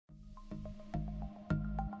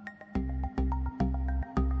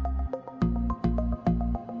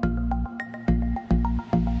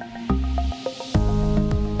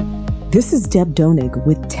This is Deb Donig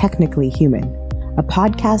with Technically Human, a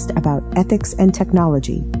podcast about ethics and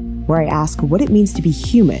technology, where I ask what it means to be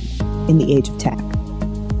human in the age of tech.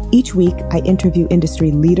 Each week, I interview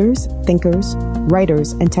industry leaders, thinkers,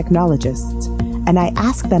 writers, and technologists, and I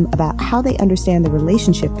ask them about how they understand the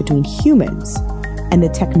relationship between humans and the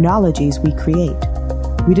technologies we create.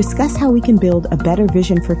 We discuss how we can build a better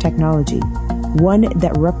vision for technology, one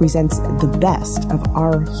that represents the best of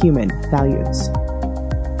our human values.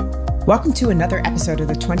 Welcome to another episode of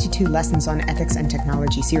the 22 Lessons on Ethics and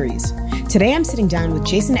Technology series. Today I'm sitting down with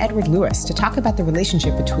Jason Edward Lewis to talk about the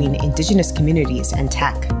relationship between indigenous communities and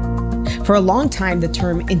tech. For a long time, the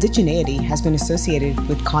term indigeneity has been associated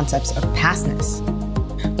with concepts of pastness.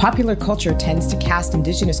 Popular culture tends to cast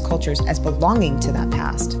indigenous cultures as belonging to that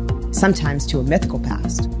past, sometimes to a mythical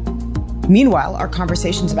past. Meanwhile, our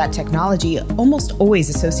conversations about technology almost always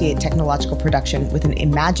associate technological production with an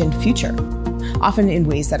imagined future, often in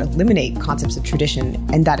ways that eliminate concepts of tradition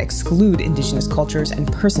and that exclude indigenous cultures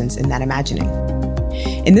and persons in that imagining.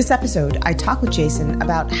 In this episode, I talk with Jason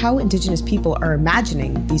about how indigenous people are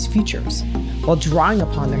imagining these futures while drawing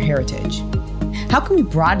upon their heritage. How can we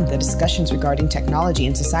broaden the discussions regarding technology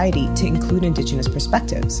and society to include indigenous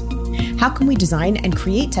perspectives? How can we design and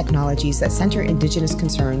create technologies that center indigenous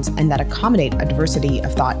concerns and that accommodate a diversity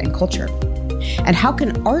of thought and culture? And how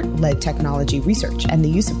can art-led technology research and the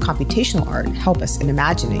use of computational art help us in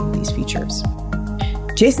imagining these futures?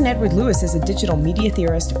 Jason Edward Lewis is a digital media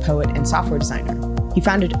theorist, poet, and software designer. He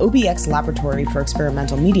founded OBX Laboratory for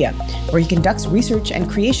Experimental Media, where he conducts research and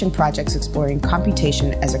creation projects exploring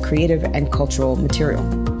computation as a creative and cultural material.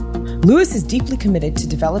 Lewis is deeply committed to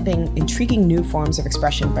developing intriguing new forms of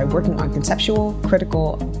expression by working on conceptual,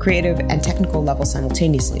 critical, creative, and technical levels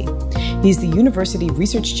simultaneously. He is the University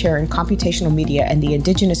Research Chair in Computational Media and the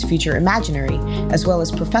Indigenous Future Imaginary, as well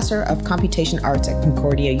as Professor of Computation Arts at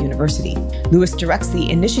Concordia University. Lewis directs the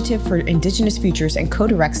Initiative for Indigenous Futures and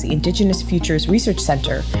co-directs the Indigenous Futures Research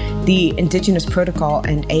Center, the Indigenous Protocol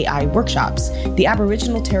and AI workshops, the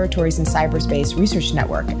Aboriginal Territories in Cyberspace Research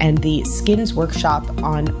Network, and the Skins Workshop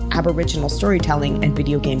on Aboriginal Storytelling and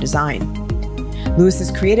Video Game Design.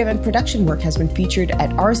 Lewis's creative and production work has been featured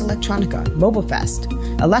at Ars Electronica,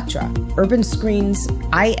 MobileFest, Electra, Urban Screens,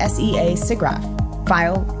 ISEA SIGGRAPH,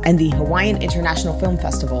 File, and the Hawaiian International Film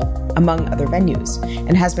Festival, among other venues,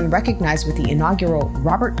 and has been recognized with the inaugural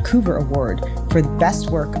Robert Coover Award for the Best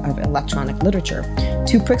Work of Electronic Literature,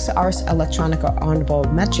 2 Prix Ars Electronica Honorable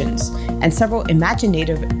Mentions, and several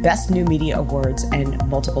Imaginative Best New Media Awards and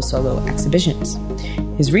multiple solo exhibitions.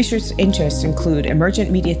 His research interests include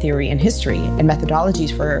emergent media theory and history and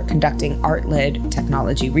methodologies for conducting art-led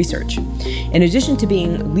technology research. In addition to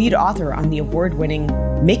being lead author on the award-winning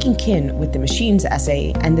Making Kin with the Machines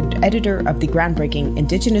essay and the editor of the groundbreaking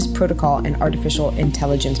Indigenous Protocol and Artificial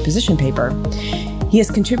Intelligence position paper, he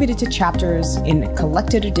has contributed to chapters in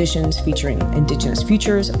collected editions featuring Indigenous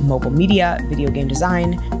futures, mobile media, video game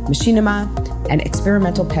design, machinima, and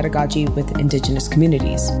experimental pedagogy with Indigenous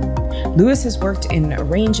communities. Lewis has worked in a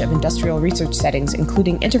range of industrial research settings,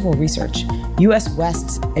 including interval research, U.S.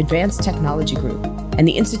 West's Advanced Technology Group, and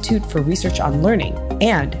the Institute for Research on Learning,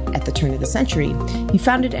 and, at the turn of the century, he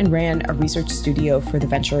founded and ran a research studio for the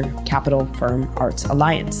venture capital firm Arts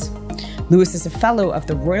Alliance. Lewis is a fellow of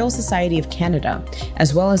the Royal Society of Canada,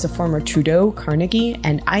 as well as a former Trudeau, Carnegie,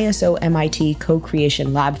 and ISO MIT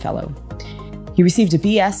Co-Creation Lab Fellow. He received a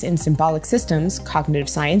BS in Symbolic Systems, Cognitive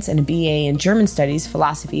Science, and a BA in German Studies,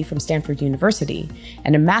 Philosophy from Stanford University,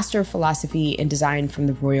 and a Master of Philosophy in Design from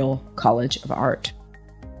the Royal College of Art.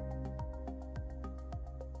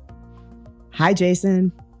 Hi,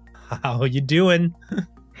 Jason. How you doing?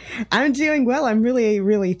 I'm doing well. I'm really,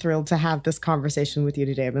 really thrilled to have this conversation with you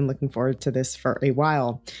today. I've been looking forward to this for a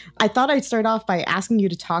while. I thought I'd start off by asking you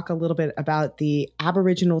to talk a little bit about the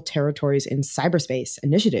Aboriginal Territories in Cyberspace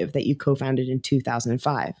initiative that you co-founded in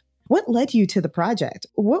 2005. What led you to the project?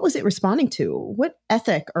 What was it responding to? What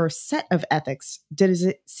ethic or set of ethics did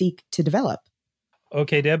it seek to develop?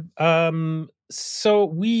 Okay, Deb.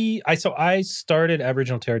 So I started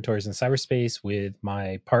Aboriginal Territories in Cyberspace with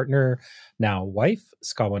my partner, now wife,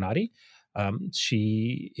 Skawanati.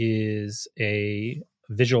 She is a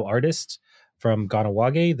visual artist from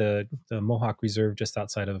Ganawage, the Mohawk Reserve just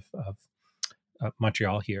outside of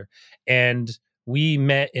Montreal here. And we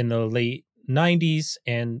met in the late 90s,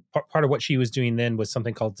 and part of what she was doing then was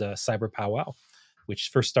something called Cyber Powwow,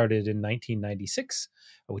 which first started in 1996,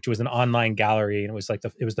 which was an online gallery, and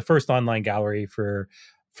it was the first online gallery for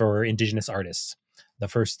Indigenous artists. The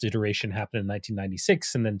first iteration happened in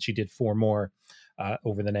 1996, and then she did 4 more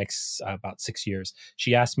over the next about 6 years.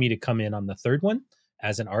 She asked me to come in on the third one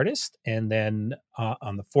as an artist, and then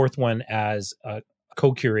on the fourth one as a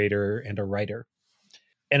co-curator and a writer.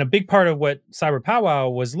 And a big part of what Cyber Powwow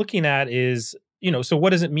was looking at is, so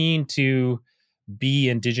what does it mean to be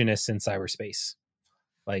Indigenous in cyberspace?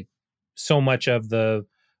 Like, so much of the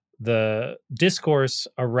discourse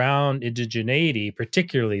around indigeneity,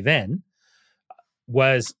 particularly then,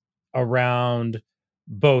 was around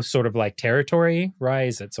both sort of like territory, right?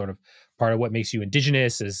 Is that sort of part of what makes you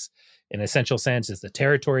Indigenous is, in essential sense, is the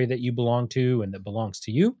territory that you belong to and that belongs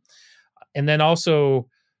to you. And then also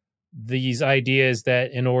these ideas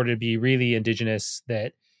that in order to be really Indigenous,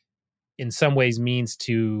 that in some ways means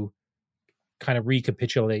to kind of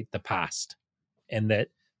recapitulate the past, and that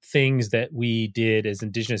things that we did as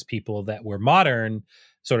Indigenous people that were modern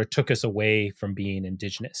sort of took us away from being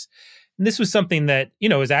Indigenous. And this was something that,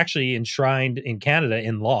 is actually enshrined in Canada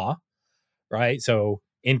in law, right? So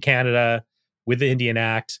in Canada, with the Indian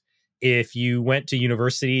Act, if you went to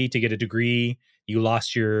university to get a degree, you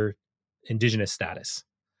lost your Indigenous status,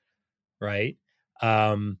 right?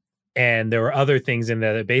 And there were other things in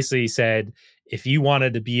there that basically said if you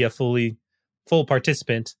wanted to be a full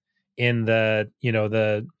participant in the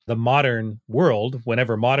modern world,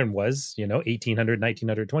 whenever modern was, 1800,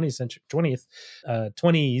 1900, 20th century,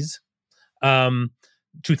 20s,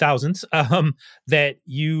 2000s, that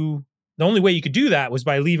the only way you could do that was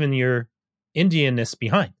by leaving your Indianness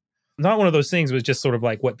behind. Not one of those things was just sort of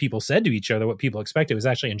like what people said to each other, what people expected. It was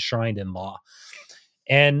actually enshrined in law.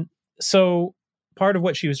 And so part of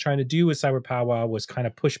what she was trying to do with Cyber Powwow was kind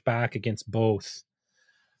of push back against both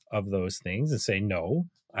of those things and say, no,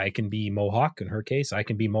 I can be Mohawk. In her case, I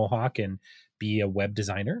can be Mohawk and be a web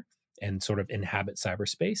designer and sort of inhabit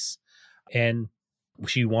cyberspace. And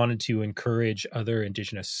she wanted to encourage other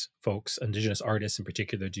Indigenous folks, Indigenous artists in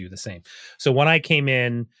particular, to do the same. So when I came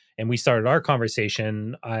in and we started our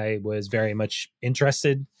conversation, I was very much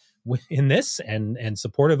interested in this and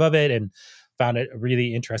supportive of it, and found it a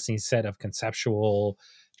really interesting set of conceptual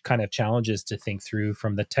kind of challenges to think through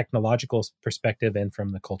from the technological perspective and from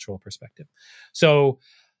the cultural perspective. So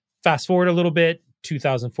fast forward a little bit,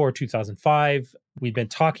 2004, 2005, we've been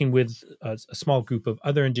talking with a small group of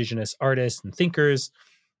other Indigenous artists and thinkers,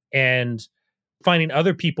 and finding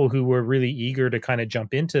other people who were really eager to kind of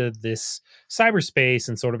jump into this cyberspace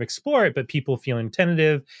and sort of explore it, but people feeling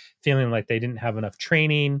tentative, feeling like they didn't have enough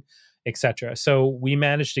training, etc. So we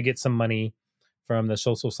managed to get some money from the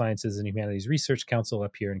Social Sciences and Humanities Research Council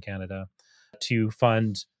up here in Canada to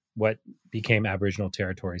fund what became Aboriginal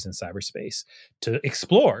territories in cyberspace, to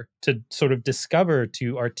explore, to sort of discover,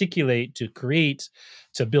 to articulate, to create,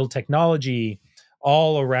 to build technology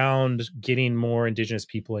all around getting more Indigenous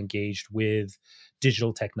people engaged with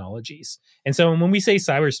digital technologies. And so when we say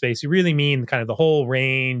cyberspace, we really mean kind of the whole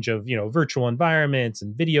range of, virtual environments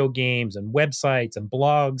and video games and websites and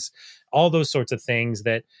blogs, all those sorts of things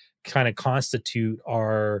that kind of constitute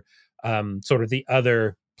our sort of the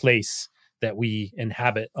other place that we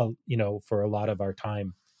inhabit, for a lot of our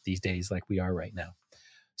time these days, like we are right now.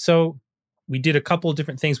 So we did a couple of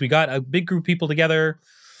different things. We got a big group of people together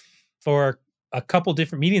for a couple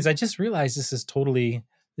different meetings. I just realized this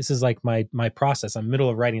is like my process. I'm in the middle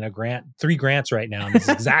of writing a grant, 3 grants right now. And this is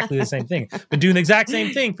exactly the same thing. Been doing the exact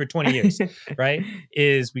same thing for 20 years, right?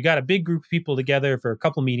 Is we got a big group of people together for a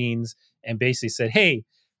couple meetings and basically said, hey,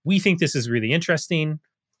 we think this is really interesting.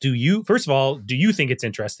 First of all, do you think it's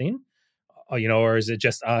interesting? Or is it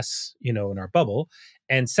just us, in our bubble?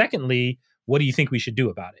 And secondly, what do you think we should do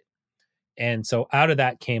about it? And so out of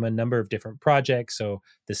that came a number of different projects. So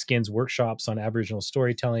the Skins workshops on Aboriginal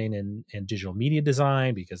storytelling and digital media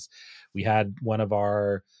design, because we had one of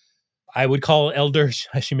our, I would call elder,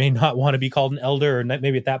 she may not want to be called an elder, or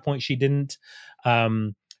maybe at that point she didn't,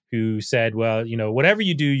 who said, well, whatever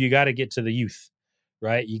you do, you got to get to the youth,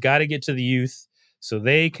 right? You got to get to the youth so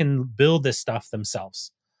they can build this stuff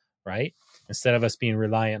themselves, right? Instead of us being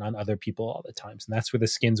reliant on other people all the time. And that's where the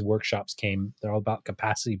Skins workshops came. They're all about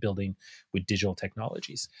capacity building with digital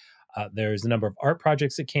technologies. There's a number of art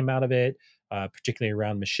projects that came out of it, particularly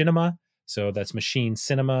around machinima. So that's machine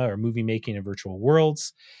cinema or movie making in virtual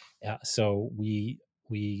worlds. So we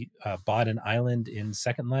bought an island in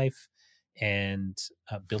Second Life and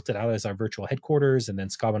built it out as our virtual headquarters. And then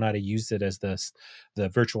Skabanata used it as the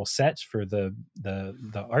virtual set for the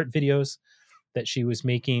art videos that she was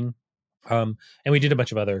making. And we did a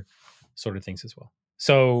bunch of other sort of things as well.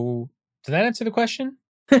 So did that answer the question?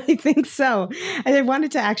 I think so. And I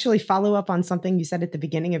wanted to actually follow up on something you said at the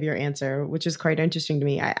beginning of your answer, which is quite interesting to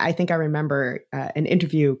me. I think I remember an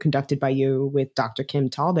interview conducted by you with Dr. Kim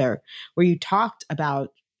Talbert, where you talked about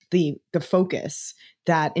the focus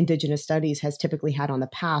that Indigenous studies has typically had on the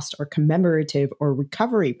past are commemorative or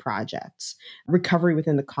recovery projects, recovery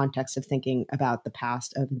within the context of thinking about the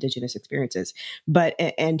past of Indigenous experiences.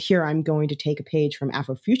 And here I'm going to take a page from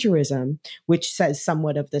Afrofuturism, which says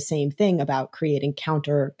somewhat of the same thing about creating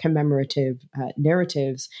counter commemorative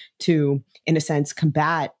narratives to, in a sense,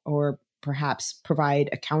 combat or perhaps provide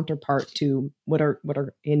a counterpart to what are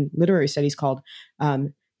in literary studies called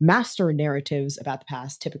master narratives about the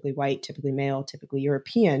past, typically white, typically male, typically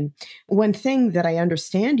European. One thing that I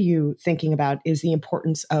understand you thinking about is the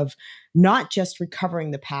importance of not just recovering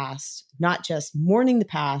the past, not just mourning the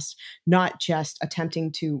past, not just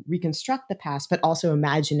attempting to reconstruct the past, but also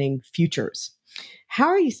imagining futures. How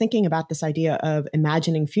are you thinking about this idea of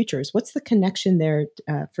imagining futures? What's the connection there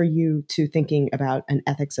for you to thinking about an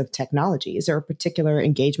ethics of technology? Is there a particular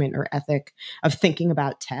engagement or ethic of thinking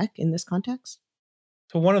about tech in this context?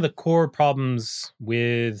 So one of the core problems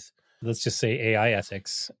with, let's just say, AI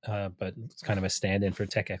ethics, but it's kind of a stand-in for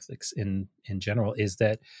tech ethics in general, is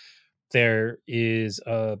that there is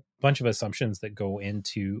a bunch of assumptions that go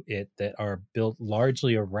into it that are built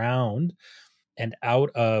largely around and out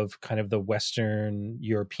of kind of the Western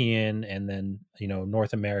European and then,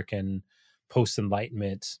 North American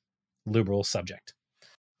post-Enlightenment liberal subject.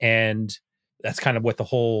 And that's kind of what the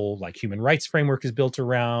whole like human rights framework is built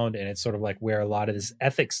around. And it's sort of like where a lot of this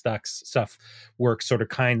ethics stuff work sort of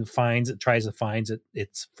tries to find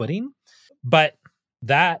its footing. But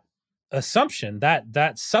that assumption,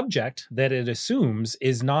 that subject that it assumes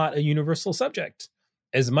is not a universal subject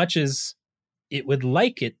as much as it would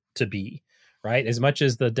like it to be, right? As much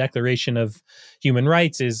as the Declaration of Human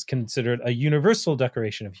Rights is considered a universal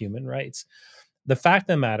declaration of human rights, the fact of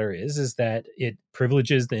the matter is that it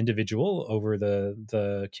privileges the individual over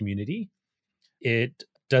the community. It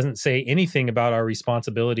doesn't say anything about our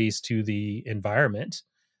responsibilities to the environment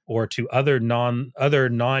or to other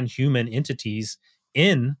non-human entities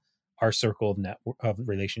in our circle of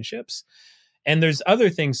relationships. And there's other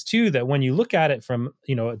things too that when you look at it from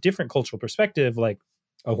a different cultural perspective, like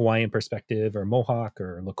a Hawaiian perspective or Mohawk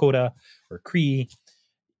or Lakota or Cree,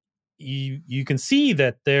 you can see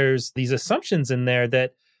that there's these assumptions in there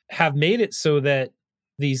that have made it so that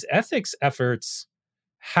these ethics efforts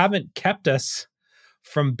haven't kept us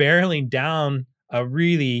from barreling down a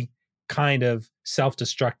really kind of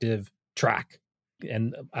self-destructive track.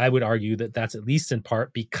 And I would argue that that's at least in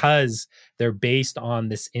part because they're based on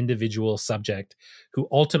this individual subject who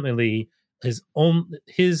ultimately his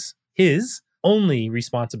only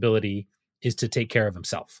responsibility is to take care of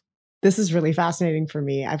himself. This is really fascinating for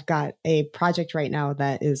me. I've got a project right now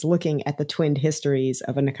that is looking at the twinned histories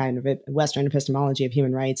of a kind of a Western epistemology of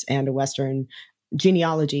human rights and a Western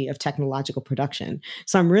genealogy of technological production.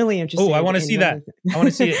 So I'm really interested. Oh, I want to see that. I want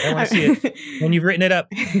to see it. I want to see it when you've written it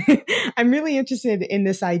up. I'm really interested in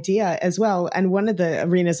this idea as well. And one of the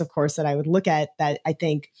arenas, of course, that I would look at that I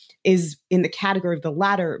think is in the category of the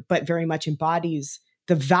latter, but very much embodies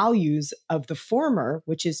the values of the former,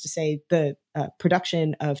 which is to say the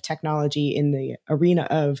production of technology in the arena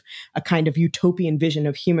of a kind of utopian vision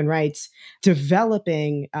of human rights,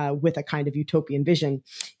 developing with a kind of utopian vision,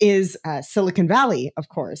 is Silicon Valley, of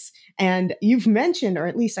course. And you've mentioned, or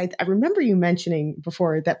at least I remember you mentioning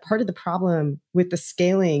before, that part of the problem with the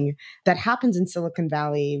scaling that happens in Silicon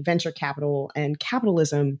Valley, venture capital and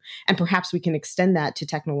capitalism, and perhaps we can extend that to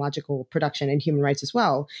technological production and human rights as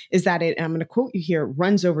well, is that it, and I'm going to quote you here,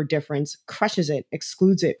 runs over difference, crushes it,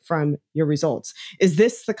 excludes it from your results. Is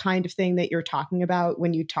this the kind of thing that you're talking about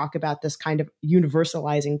when you talk about this kind of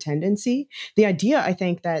universalizing tendency? The idea, I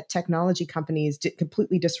think, that technology companies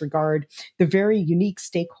completely disregard the very unique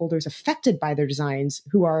stakeholders affected by their designs,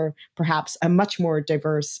 who are perhaps a much more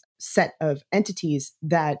diverse set of entities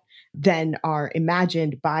that then are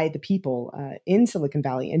imagined by the people in Silicon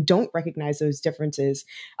Valley, and don't recognize those differences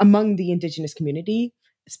among the indigenous community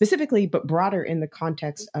specifically, but broader in the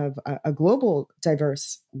context of a global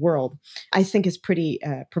diverse world, I think is pretty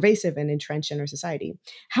pervasive and entrenched in our society.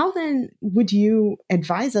 How then would you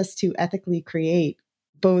advise us to ethically create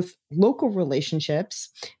both local relationships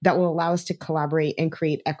that will allow us to collaborate and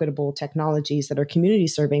create equitable technologies that are community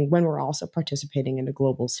serving when we're also participating in a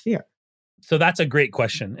global sphere? So that's a great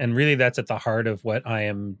question. And really that's at the heart of what I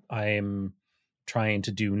am trying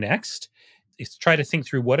to do next, is try to think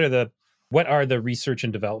through what are the research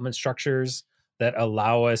and development structures that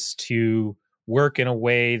allow us to work in a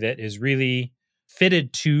way that is really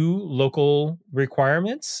fitted to local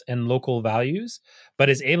requirements and local values, but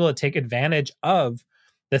is able to take advantage of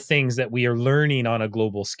the things that we are learning on a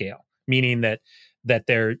global scale, meaning that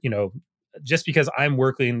they're, just because I'm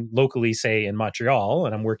working locally, say in Montreal,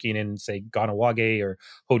 and I'm working in, say, Ganawage or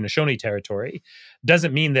Haudenosaunee territory,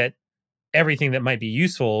 doesn't mean that everything that might be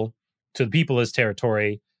useful to the people as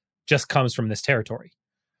territory just comes from this territory,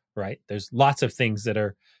 right? There's lots of things that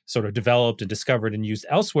are sort of developed and discovered and used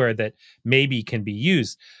elsewhere that maybe can be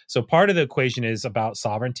used. So part of the equation is about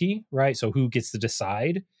sovereignty, right? So who gets to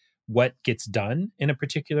decide what gets done in a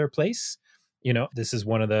particular place? This is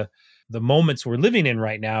one of the moments we're living in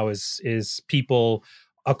right now is people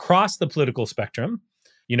across the political spectrum,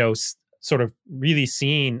 sort of really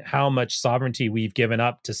seeing how much sovereignty we've given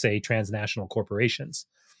up to, say, transnational corporations,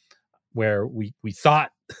 where we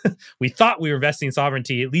thought we thought we were investing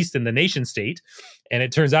sovereignty at least in the nation state, and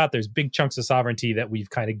it turns out there's big chunks of sovereignty that we've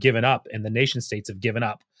kind of given up, and the nation states have given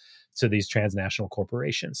up to these transnational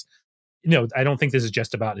corporations. I don't think this is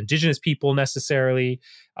just about Indigenous people necessarily.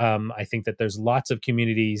 I think that there's lots of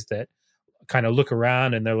communities that kind of look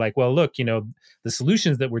around and they're like, well, look, the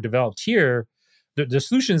solutions that were developed here, the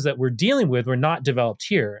solutions that we're dealing with were not developed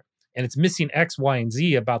here. And it's missing X, Y, and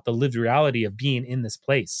Z about the lived reality of being in this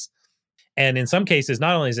place. And in some cases,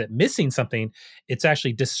 not only is it missing something, it's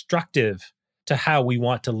actually destructive to how we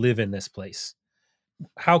want to live in this place.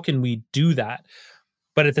 How can we do that?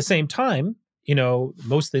 But at the same time,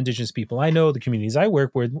 most of the Indigenous people I know, the communities I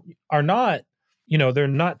work with, are not, they're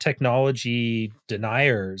not technology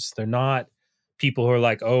deniers. They're not people who are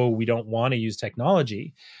like, oh, we don't want to use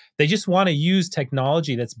technology. They just want to use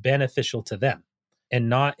technology that's beneficial to them and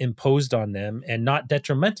not imposed on them and not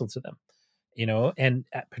detrimental to them. And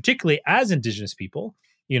particularly as Indigenous people,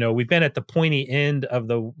 we've been at the pointy end of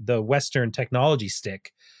the Western technology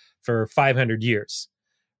stick for 500 years,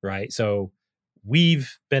 right? So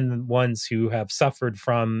we've been the ones who have suffered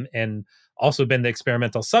from and also been the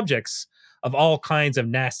experimental subjects of all kinds of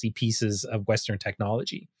nasty pieces of Western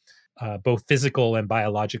technology, both physical and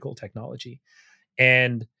biological technology.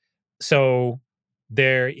 And so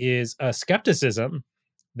there is a skepticism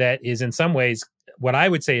that is in some ways what I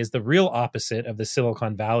would say is the real opposite of the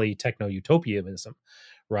Silicon Valley techno-utopianism,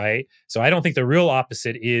 right? So I don't think the real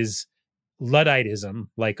opposite is Ludditism,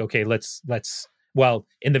 like, okay, let's well,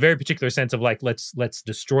 in the very particular sense of like, let's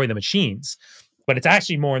destroy the machines. But it's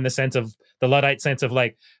actually more in the sense of the Luddite sense of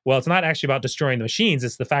like, well, it's not actually about destroying the machines.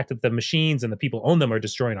 It's the fact that the machines and the people own them are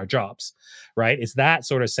destroying our jobs, right? It's that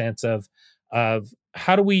sort of sense of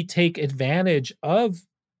how do we take advantage of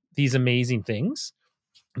these amazing things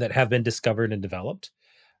that have been discovered and developed,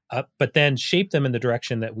 but then shape them in the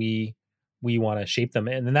direction that we want to shape them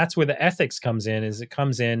in. And that's where the ethics comes in. Is it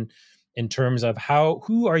comes in terms of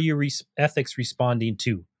who are your ethics responding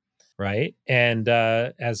to, right? And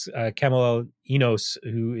as Kamala Enos,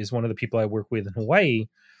 who is one of the people I work with in Hawaii,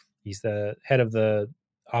 he's the head of the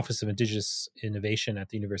Office of Indigenous Innovation at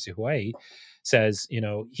the University of Hawaii, says,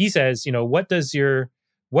 he says, what does your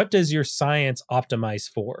science optimize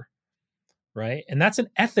for, right? And that's an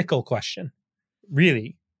ethical question,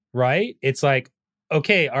 really, right? It's like,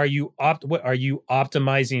 okay, are you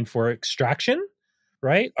optimizing for extraction,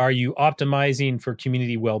 right? Are you optimizing for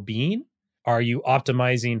community well-being? Are you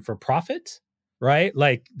optimizing for profit, right?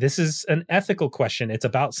 Like, this is an ethical question. It's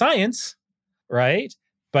about science, right?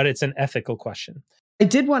 But it's an ethical question. I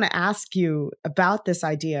did want to ask you about this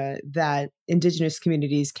idea that Indigenous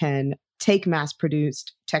communities can take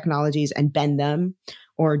mass-produced technologies and bend them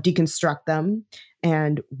or deconstruct them,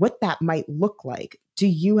 and what that might look like. Do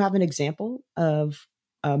you have an example of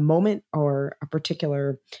a moment or a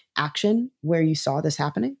particular action where you saw this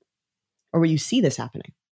happening, or where you see this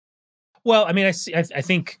happening? Well, I mean, I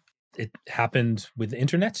think it happened with the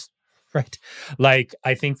internet, right? Like,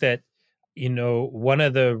 I think that, one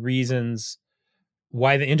of the reasons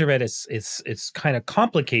why the internet is it's kind of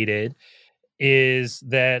complicated is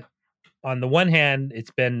that on the one hand,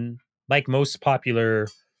 it's been, like most popular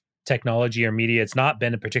technology or media, it's not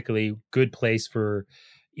been a particularly good place for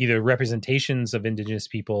either representations of Indigenous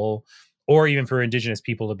people or even for Indigenous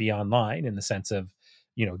people to be online, in the sense of,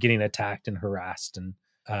 getting attacked and harassed and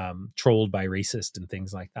trolled by racists and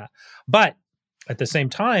things like that. But at the same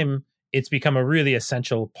time, it's become a really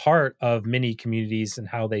essential part of many communities and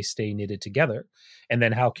how they stay knitted together. And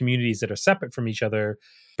then how communities that are separate from each other,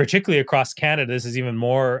 particularly across Canada, this is even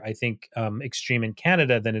more, I think, extreme in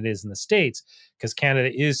Canada than it is in the States, because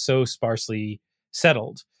Canada is so sparsely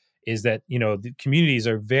settled, is that, the communities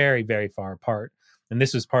are very, very far apart. And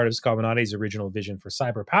this was part of Scavanati's original vision for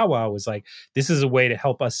Cyber Powwow, was like, this is a way to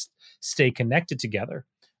help us stay connected together,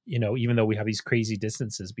 even though we have these crazy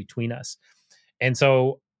distances between us. And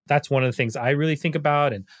so that's one of the things I really think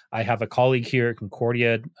about. And I have a colleague here at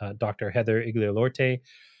Concordia, Dr. Heather Igliolorte,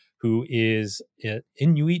 who is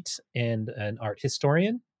Inuit and an art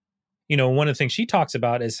historian, one of the things she talks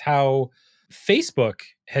about is how Facebook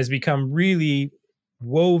has become really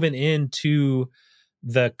woven into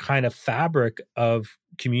the kind of fabric of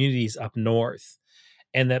communities up north.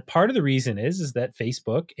 And that part of the reason is that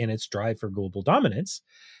Facebook, in its drive for global dominance,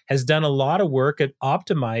 has done a lot of work at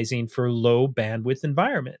optimizing for low bandwidth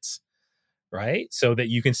environments, right? So that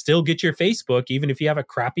you can still get your Facebook even if you have a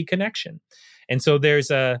crappy connection. And so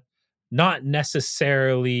there's a not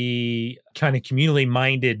necessarily kind of communally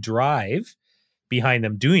minded drive behind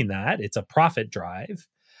them doing that. It's a profit drive,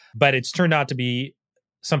 but it's turned out to be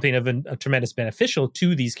something of a tremendous beneficial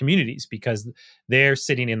to these communities because they're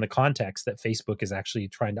sitting in the context that Facebook is actually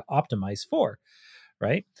trying to optimize for,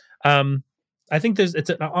 right? I think it's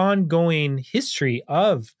an ongoing history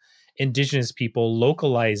of indigenous people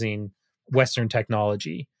localizing Western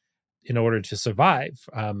technology in order to survive.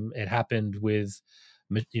 It happened with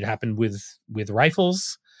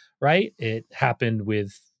rifles, right? It happened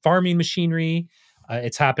with farming machinery.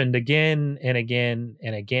 It's happened again and again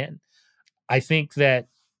and again. I think that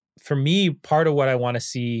for me, part of what I want to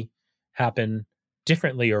see happen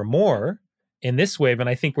differently or more in this wave, and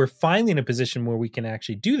I think we're finally in a position where we can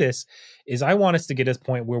actually do this, is I want us to get to a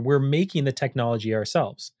point where we're making the technology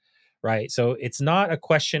ourselves, right? So it's not a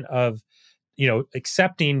question of,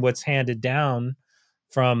 accepting what's handed down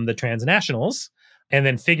from the transnationals and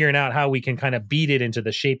then figuring out how we can kind of beat it into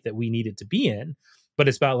the shape that we need it to be in. But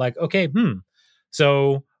it's about like, okay,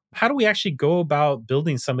 so how do we actually go about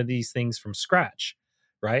building some of these things from scratch,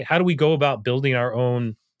 right? How do we go about building our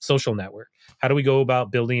own social network? How do we go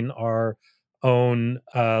about building our own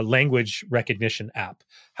language recognition app?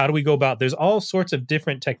 How do we go about, there's all sorts of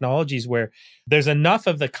different technologies where there's enough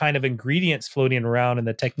of the kind of ingredients floating around and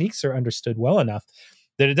the techniques are understood well enough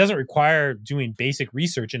that it doesn't require doing basic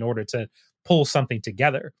research in order to pull something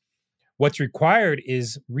together. What's required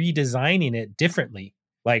is redesigning it differently,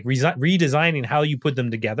 like redesigning how you put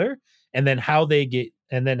them together and then how they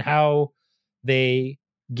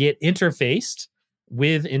get interfaced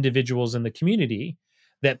with individuals in the community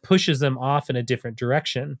that pushes them off in a different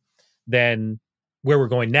direction than where we're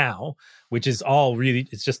going now, which is all really,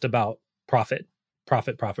 it's just about profit,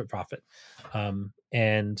 profit, profit, profit.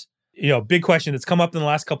 And big question that's come up in the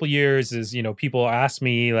last couple of years is, people ask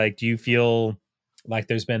me like, do you feel like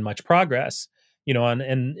there's been much progress?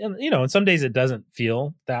 And some days it doesn't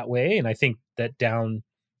feel that way. And I think down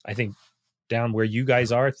where you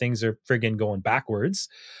guys are, things are friggin' going backwards.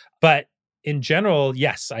 But in general,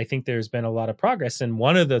 yes, I think there's been a lot of progress. And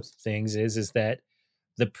one of the things is that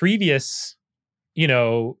the previous,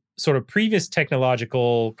 sort of previous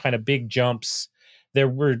technological kind of big jumps, there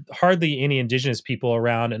were hardly any indigenous people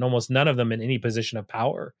around and almost none of them in any position of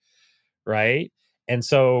power, right? And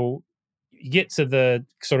so you get to the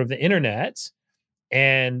sort of the internet,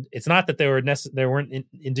 and it's not that there weren't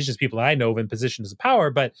indigenous people that I know of in positions of power,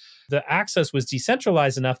 but the access was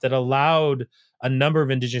decentralized enough that allowed a number of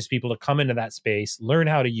indigenous people to come into that space, learn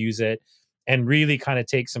how to use it, and really kind of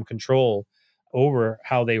take some control over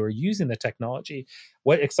how they were using the technology.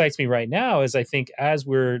 What excites me right now is I think as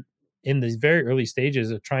we're in the very early stages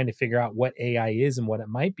of trying to figure out what AI is and what it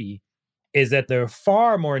might be, is that there are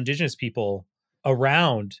far more indigenous people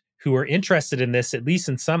around who are interested in this, at least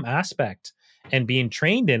in some aspect, and being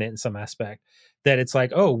trained in it in some aspect, that it's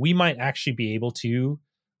like, oh, we might actually be able to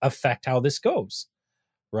affect how this goes,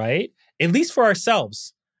 right? At least for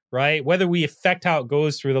ourselves, right? Whether we affect how it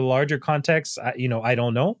goes through the larger context, I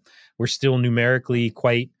don't know. We're still numerically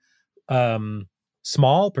quite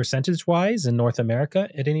small percentage wise in North America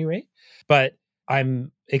at any rate. But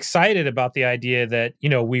I'm excited about the idea that,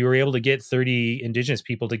 we were able to get 30 indigenous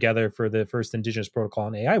people together for the first Indigenous Protocol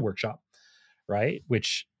and AI workshop, right?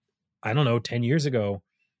 Which, I don't know, 10 years ago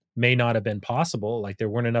may not have been possible. Like there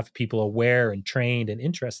weren't enough people aware and trained and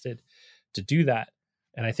interested to do that.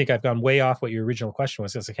 And I think I've gone way off what your original question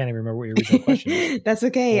was because I can't even remember what your original question was. That's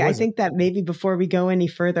okay. I think that maybe before we go any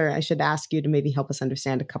further, I should ask you to maybe help us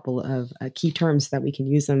understand a couple of key terms that we can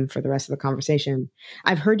use them for the rest of the conversation.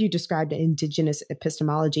 I've heard you describe Indigenous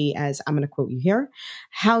epistemology as, I'm going to quote you here,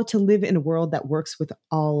 how to live in a world that works with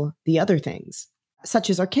all the other things, such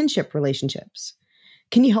as our kinship relationships.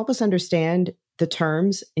 Can you help us understand the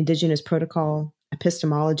terms Indigenous protocol,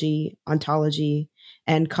 epistemology, ontology,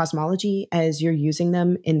 and cosmology as you're using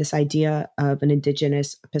them in this idea of an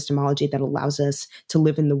Indigenous epistemology that allows us to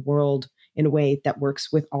live in the world in a way that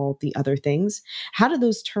works with all the other things? How do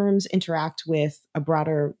those terms interact with a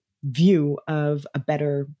broader view of a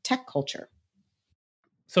better tech culture?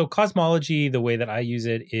 So cosmology, the way that I use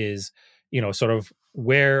it is, sort of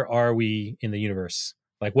where are we in the universe?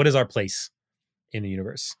 Like what is our place in the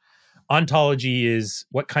universe? Ontology is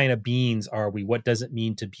what kind of beings are we? What does it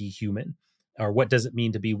mean to be human? Or what does it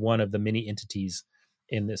mean to be one of the many entities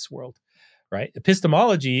in this world, right?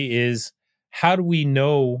 Epistemology is how do we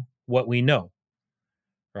know what we know,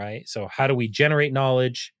 right? So how do we generate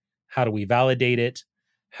knowledge? How do we validate it?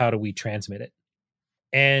 How do we transmit it?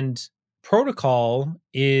 And protocol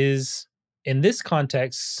is, in this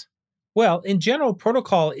context, well, in general,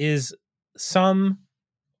 protocol is some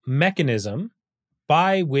mechanism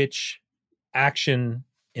by which action,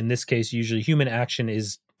 in this case, usually human action,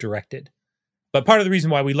 is directed. But part of the reason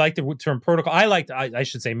why we like the term protocol, I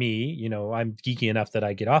should say me, I'm geeky enough that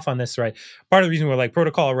I get off on this, right? Part of the reason we like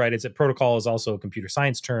protocol, right, is that protocol is also a computer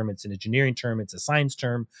science term. It's an engineering term. It's a science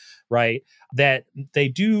term, right? That they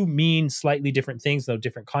do mean slightly different things, though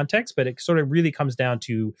different contexts, but it sort of really comes down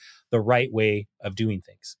to the right way of doing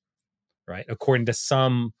things, right? According to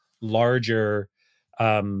some larger,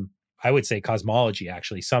 I would say cosmology,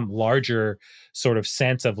 actually, some larger sort of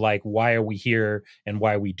sense of like, why are we here and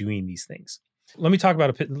why are we doing these things? Let me talk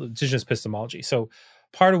about indigenous epistemology. So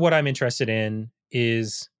part of what I'm interested in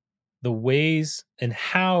is the ways and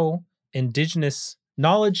how indigenous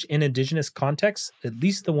knowledge in indigenous contexts, at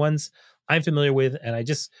least the ones I'm familiar with, and I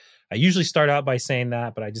usually start out by saying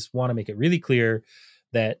that, but I just want to make it really clear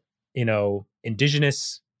that,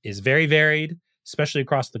 indigenous is very varied, especially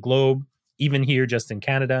across the globe, even here just in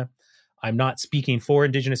Canada. I'm not speaking for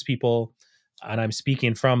indigenous people, and I'm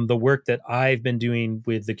speaking from the work that I've been doing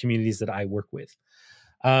with the communities that I work with.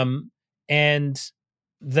 And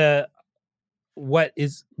what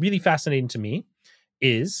is really fascinating to me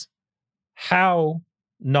is how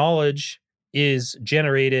knowledge is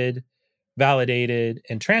generated, validated,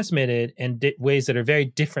 and transmitted in ways that are very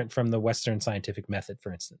different from the Western scientific method,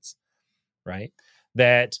 for instance, right?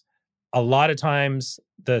 That a lot of times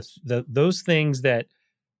those things that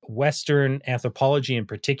Western anthropology in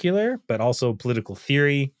particular, but also political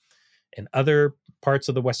theory and other parts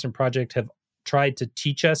of the Western project have tried to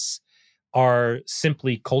teach us are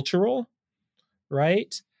simply cultural,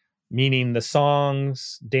 right? Meaning the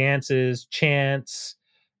songs, dances, chants,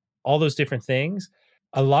 all those different things.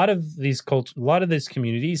 A lot of these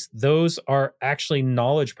communities, those are actually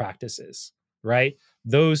knowledge practices, right?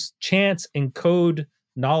 Those chants encode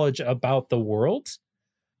knowledge about the world,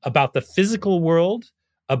 about the physical world,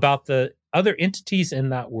 about the other entities in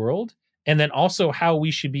that world, and then also how we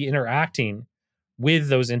should be interacting with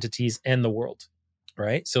those entities and the world,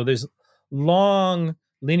 right? So there's long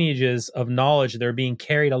lineages of knowledge that are being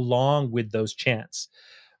carried along with those chants,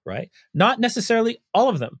 right? Not necessarily all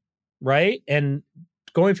of them, right? And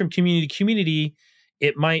going from community to community,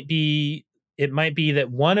 it might be that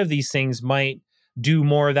one of these things might do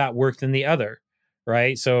more of that work than the other,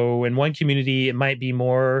 right? So in one community, it might be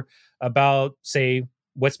more about, say,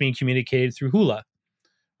 what's being communicated through hula,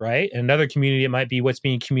 right? In another community, it might be what's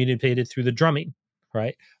being communicated through the drumming,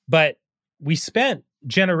 right? But we spent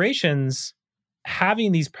generations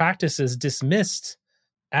having these practices dismissed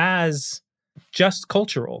as just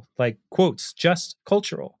cultural, like quotes, just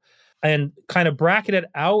cultural, and kind of bracketed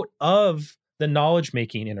out of the knowledge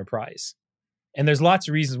making enterprise. And there's lots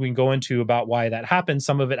of reasons we can go into about why that happens.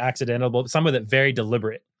 Some of it accidental, but some of it very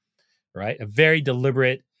deliberate, right? A very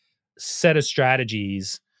deliberate set of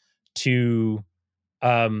strategies to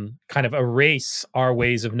kind of erase our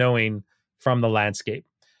ways of knowing from the landscape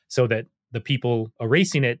so that the people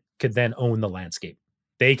erasing it could then own the landscape.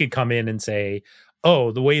 They could come in and say,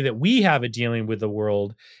 oh, the way that we have it dealing with the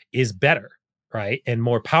world is better, right? And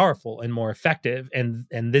more powerful and more effective. And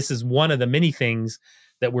this is one of the many things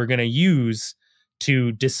that we're going to use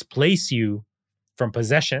to displace you from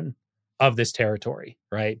possession of this territory,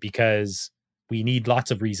 right? Because we need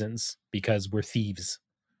lots of reasons, because we're thieves.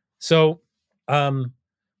 So,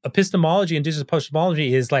 epistemology and digital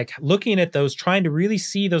epistemology is like looking at those, trying to really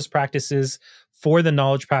see those practices for the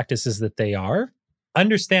knowledge practices that they are,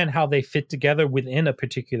 understand how they fit together within a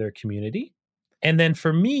particular community. And then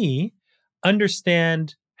for me,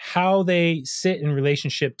 understand how they sit in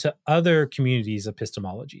relationship to other communities'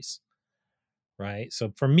 epistemologies. Right.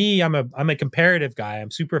 So for me, I'm a comparative guy. I'm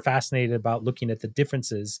super fascinated about looking at the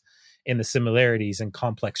differences in the similarities and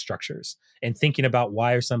complex structures and thinking about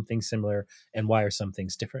why are some things similar and why are some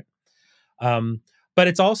things different. But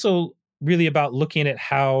it's also really about looking at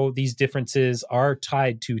how these differences are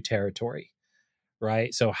tied to territory,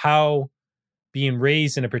 right? So how being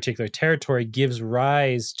raised in a particular territory gives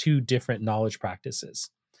rise to different knowledge practices.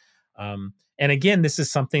 And again, this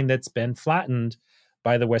is something that's been flattened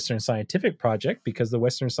by the Western Scientific Project, because the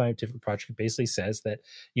Western Scientific Project basically says that,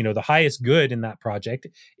 the highest good in that project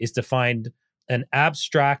is to find an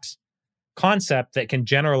abstract concept that can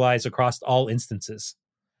generalize across all instances,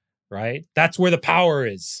 right? That's where the power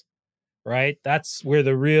is, right? That's where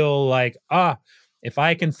the real, like, if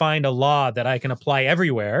I can find a law that I can apply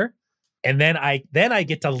everywhere, and then I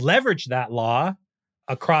get to leverage that law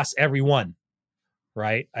across everyone,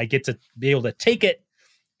 right? I get to be able to take it,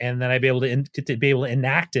 and then I get to be able to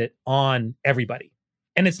enact it on everybody.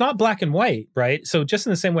 And it's not black and white, right? So just in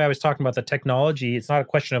the same way I was talking about the technology, it's not a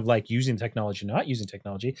question of like using technology, not using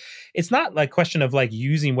technology. It's not like a question of like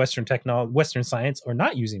using Western science or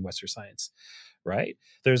not using Western science, right?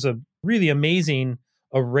 There's a really amazing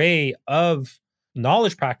array of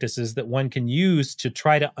knowledge practices that one can use to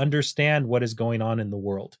try to understand what is going on in the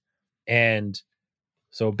world. And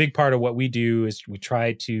so a big part of what we do is we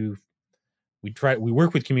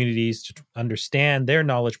work with communities to understand their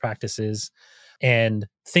knowledge practices and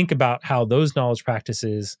think about how those knowledge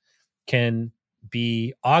practices can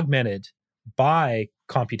be augmented by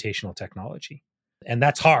computational technology. And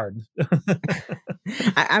that's hard.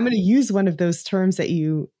 I'm going to use one of those terms that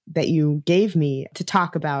you gave me to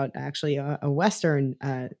talk about actually a Western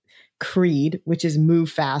creed, which is move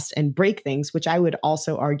fast and break things, which I would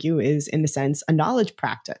also argue is, in a sense, a knowledge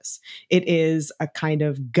practice. It is a kind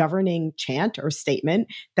of governing chant or statement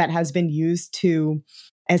that has been used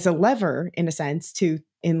as a lever, in a sense, to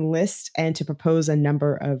enlist and to propose a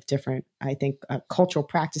number of different, I think, cultural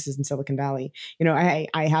practices in Silicon Valley. I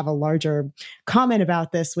have a larger comment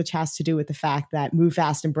about this, which has to do with the fact that move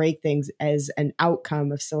fast and break things as an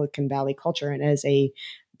outcome of Silicon Valley culture and as a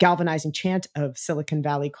galvanizing chant of Silicon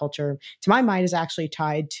Valley culture, to my mind, is actually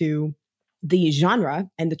tied to the genre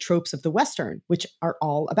and the tropes of the Western, which are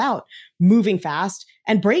all about moving fast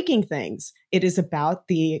and breaking things. It is about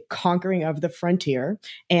the conquering of the frontier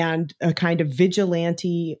and a kind of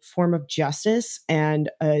vigilante form of justice and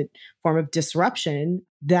a form of disruption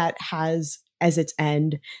that has as its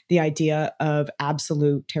end the idea of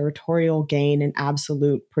absolute territorial gain and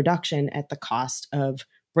absolute production at the cost of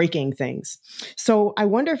breaking things. So I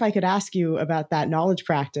wonder if I could ask you about that knowledge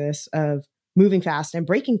practice of moving fast and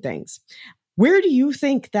breaking things. Where do you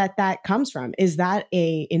think that comes from? Is that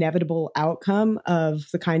a inevitable outcome of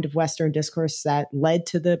the kind of Western discourse that led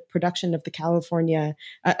to the production of the California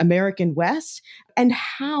American West? And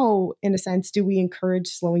how, in a sense, do we encourage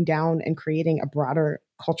slowing down and creating a broader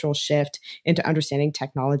cultural shift into understanding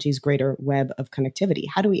technology's greater web of connectivity?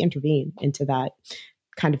 How do we intervene into that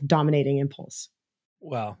kind of dominating impulse?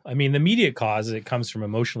 Well, I mean, the immediate cause, it comes from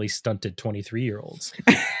emotionally stunted 23-year-olds,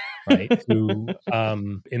 right? Who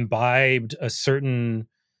imbibed a certain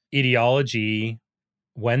ideology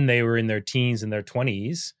when they were in their teens and their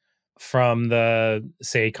 20s from the,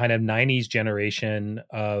 say, kind of 90s generation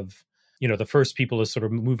of, the first people to sort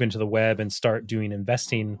of move into the web and start doing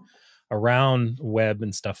investing around web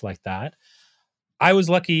and stuff like that. I was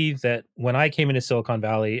lucky that when I came into Silicon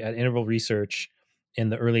Valley at Interval Research in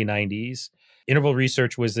the early 90s, Interval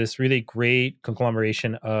Research was this really great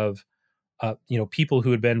conglomeration of people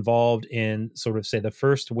who had been involved in sort of, say, the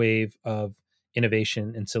first wave of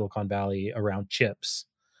innovation in Silicon Valley around chips,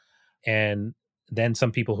 and then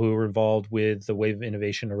some people who were involved with the wave of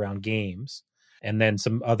innovation around games, and then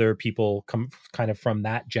some other people come kind of from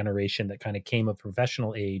that generation that kind of came of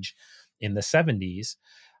professional age in the 70s,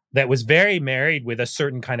 that was very married with a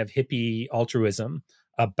certain kind of hippie altruism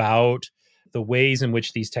about the ways in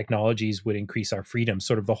which these technologies would increase our freedom,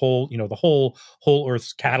 sort of the whole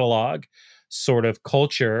Earth's catalog sort of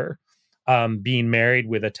culture, being married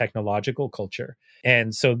with a technological culture.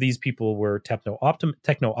 And so these people were techno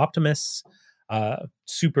optimists,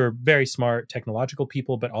 super, very smart technological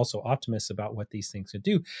people, but also optimists about what these things could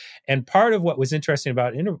do. And part of what was interesting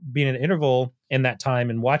about being an Interval in that time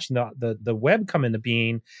and watching the web come into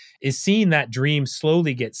being is seeing that dream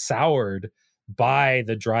slowly get soured by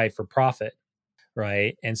the drive for profit,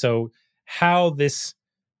 right? And so how this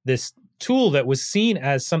tool that was seen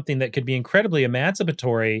as something that could be incredibly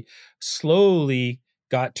emancipatory slowly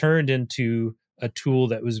got turned into a tool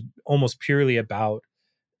that was almost purely about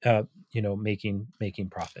making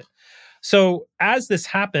profit. So as this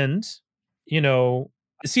happened,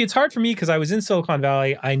 see, it's hard for me because I was in Silicon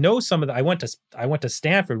Valley. I know some of the. I went to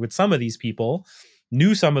Stanford with some of these people,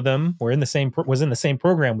 knew some of them, was in the same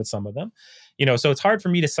program with some of them, So it's hard for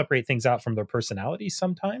me to separate things out from their personalities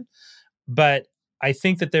sometimes. But I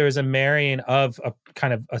think that there is a marrying of a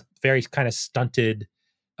very kind of stunted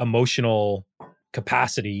emotional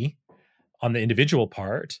capacity on the individual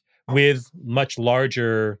part with much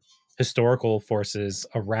larger historical forces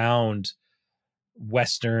around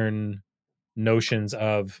Western notions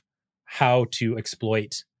of how to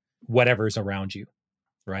exploit whatever's around you,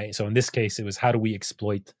 right? So in this case, it was how do we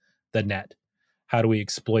exploit the net? how do we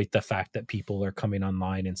exploit the fact that people are coming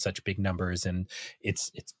online in such big numbers, and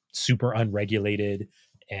it's super unregulated,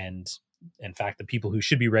 and in fact the people who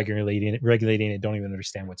should be regulating it don't even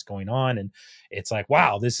understand what's going on. And it's like,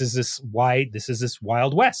 wow, this is this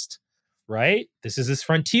wild west, right? This is this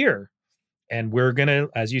frontier, and we're gonna,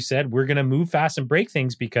 as you said, we're gonna move fast and break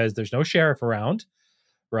things because there's no sheriff around,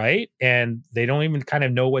 right? And they don't even kind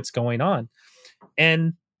of know what's going on.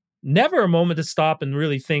 And never a moment to stop and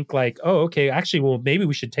really think like, oh, okay, actually, well, maybe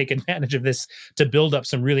we should take advantage of this to build up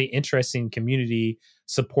some really interesting community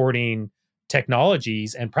supporting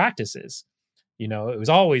technologies and practices. It was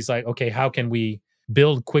always like, okay, how can we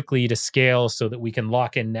build quickly to scale so that we can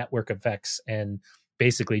lock in network effects and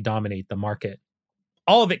basically dominate the market?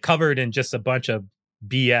 All of it covered in just a bunch of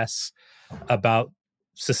BS about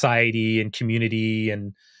society and community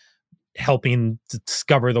and helping to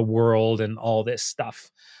discover the world and all this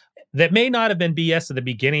stuff that may not have been BS at the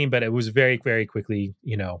beginning, but it was very, very quickly,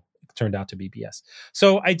 turned out to be BS.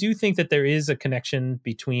 So I do think that there is a connection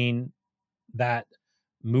between that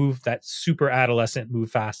that super adolescent move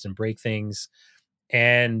fast and break things,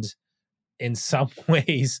 and in some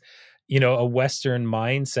ways, a Western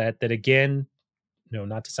mindset that, again,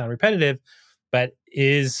 not to sound repetitive, but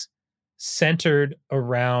is centered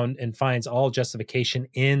around and finds all justification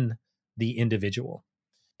in the individual,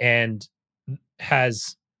 and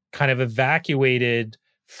has kind of evacuated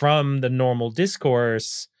from the normal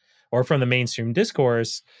discourse or from the mainstream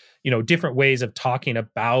discourse, different ways of talking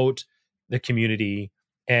about the community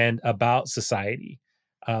and about society,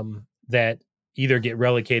 that either get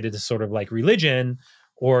relegated to sort of like religion,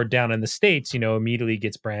 or down in the States, immediately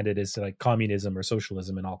gets branded as like communism or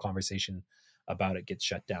socialism, and all conversation about it gets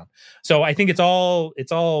shut down. So I think it's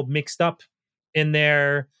all mixed up in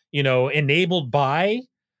there, enabled by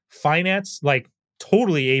finance, like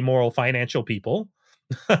totally amoral financial people.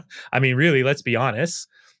 I mean, really, let's be honest.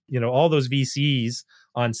 All those VCs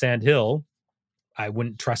on Sand Hill, I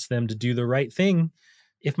wouldn't trust them to do the right thing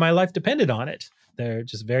if my life depended on it. They're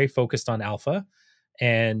just very focused on alpha,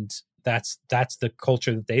 and that's the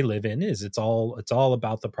culture that they live in. Is it's all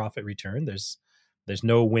about the profit return. There's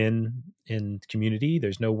no win in community.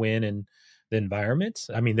 There's no win in the environment.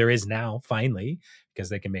 I mean, there is now, finally, because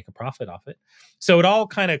they can make a profit off it. So it all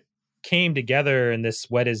kind of came together in this,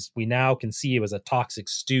 what is we now can see it was a toxic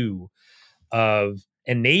stew of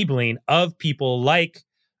enabling of people like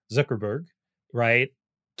Zuckerberg, right,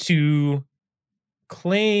 to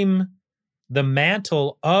claim the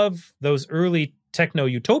mantle of those early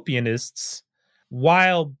techno-utopianists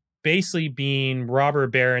while basically being robber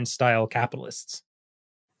baron style capitalists.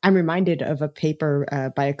 I'm reminded of a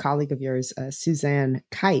paper by a colleague of yours, Suzanne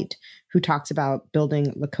Kite, who talks about building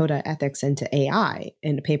Lakota ethics into AI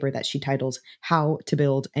in a paper that she titles How to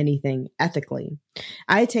Build Anything Ethically.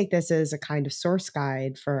 I take this as a kind of source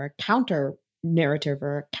guide for a counter narrative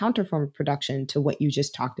or a counter form of production to what you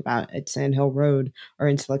just talked about at Sand Hill Road or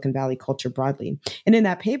in Silicon Valley culture broadly. And in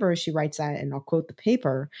that paper, she writes that, and I'll quote the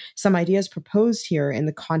paper, some ideas proposed here in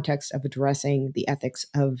the context of addressing the ethics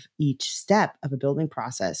of each step of a building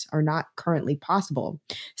process are not currently possible.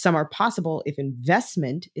 Some are possible if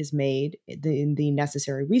investment is made in the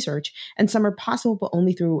necessary research, and some are possible but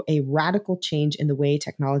only through a radical change in the way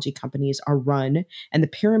technology companies are run and the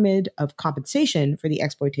pyramid of compensation for the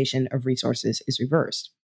exploitation of resources is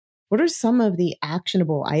reversed. What are some of the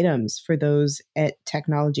actionable items for those at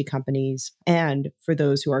technology companies and for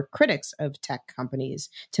those who are critics of tech companies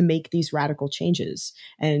to make these radical changes,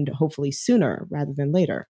 and hopefully sooner rather than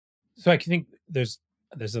later? So I think there's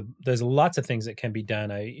lots of things that can be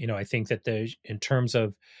done. I think that there's, in terms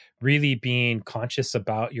of really being conscious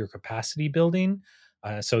about your capacity building.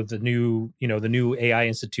 So the new AI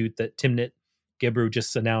Institute that Timnit Gebru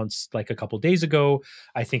just announced like a couple of days ago,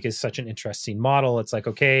 I think is such an interesting model. It's like,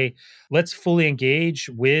 okay, let's fully engage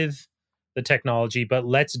with the technology, but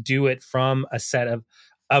let's do it from a set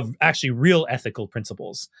of actually real ethical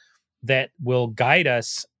principles that will guide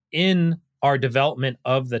us in our development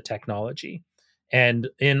of the technology and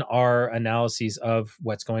in our analyses of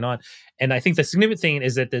what's going on. And I think the significant thing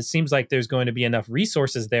is that it seems like there's going to be enough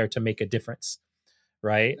resources there to make a difference,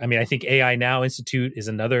 right? I mean, I think AI Now Institute is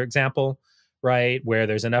another example, right, where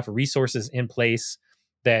there's enough resources in place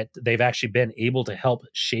that they've actually been able to help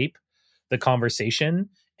shape the conversation,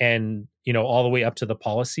 and all the way up to the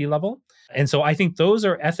policy level. And so I think those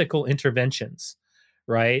are ethical interventions,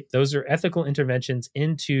 right? Those are ethical interventions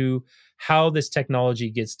into how this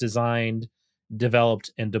technology gets designed,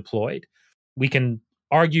 developed, and deployed. We can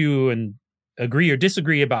argue and agree or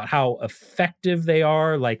disagree about how effective they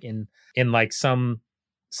are, like in like some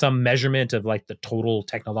measurement of like the total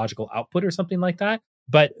technological output or something like that.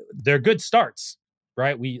 But they're good starts,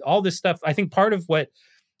 right? All this stuff. I think part of what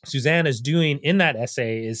Suzanne is doing in that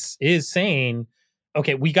essay is saying,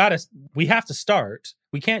 okay, we have to start.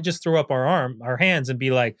 We can't just throw up our hands and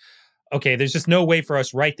be like, okay, there's just no way for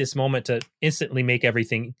us right this moment to instantly make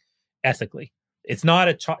everything ethically. It's not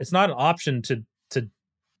it's not an option to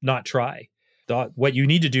not try. What you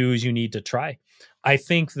need to do is you need to try. I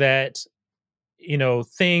think that,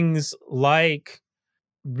 things like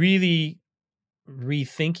really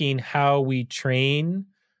rethinking how we train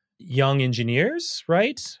young engineers,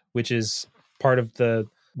 right? Which is part of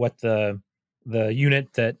what the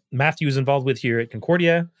unit that Matthew is involved with here at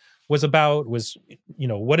Concordia was about. Was,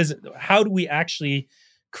 what is it? How do we actually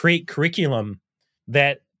create curriculum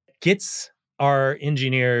that gets our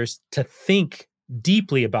engineers to think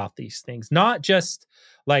deeply about these things, not just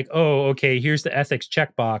like, oh, okay, here's the ethics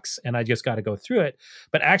checkbox and I just got to go through it,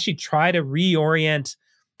 but actually try to reorient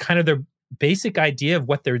kind of their basic idea of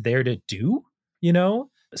what they're there to do,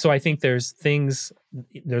 So I think there's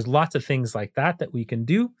lots of things like that we can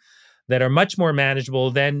do that are much more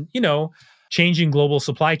manageable than, changing global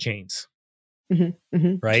supply chains. Mm-hmm,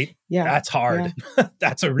 mm-hmm. Right? Yeah. That's hard. Yeah.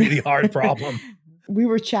 That's a really hard problem. We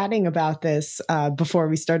were chatting about this before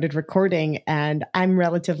we started recording, and I'm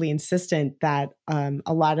relatively insistent that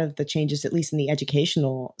a lot of the changes, at least in the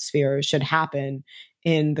educational sphere, should happen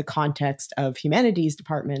in the context of humanities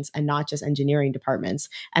departments and not just engineering departments.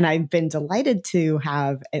 And I've been delighted to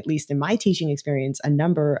have, at least in my teaching experience, a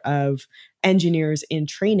number of engineers in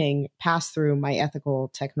training pass through my ethical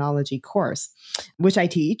technology course, which I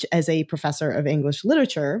teach as a professor of English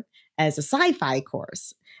literature as a sci-fi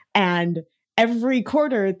course. And every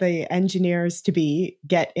quarter, the engineers to be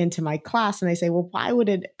get into my class and they say, well, why would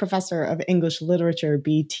a professor of English literature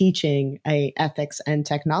be teaching a ethics and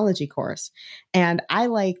technology course? And I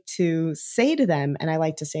like to say to them, and I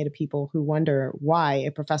like to say to people who wonder why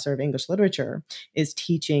a professor of English literature is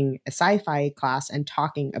teaching a sci-fi class and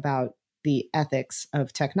talking about the ethics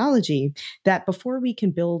of technology, that before we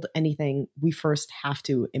can build anything, we first have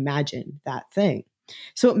to imagine that thing.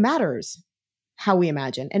 So it matters how we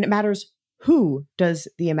imagine, and it matters who does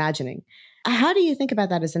the imagining. How do you think about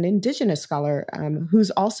that as an Indigenous scholar who's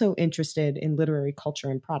also interested in literary culture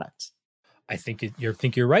and products? I think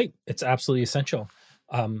you're right. It's absolutely essential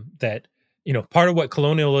that, part of what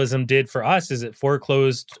colonialism did for us is it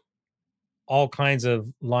foreclosed all kinds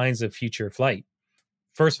of lines of future flight.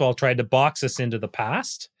 First of all, tried to box us into the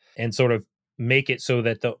past and sort of make it so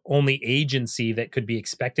that the only agency that could be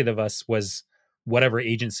expected of us was whatever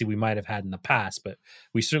agency we might have had in the past. But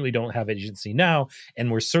we certainly don't have agency now,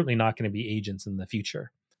 and we're certainly not going to be agents in the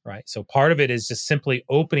future, right? So part of it is just simply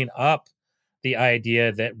opening up the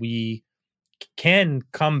idea that we can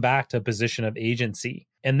come back to a position of agency.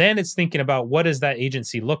 And then it's thinking about, what does that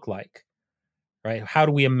agency look like? Right? How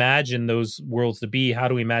do we imagine those worlds to be? How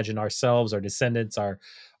do we imagine ourselves, our descendants, our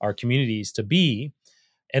communities to be?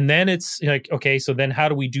 And then it's like, okay, so then how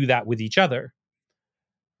do we do that with each other?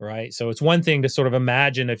 Right? So it's one thing to sort of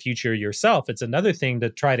imagine a future yourself. It's another thing to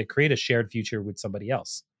try to create a shared future with somebody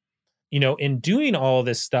else. In doing all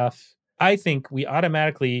this stuff, I think we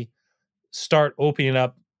automatically start opening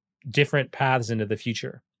up different paths into the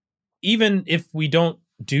future. Even if we don't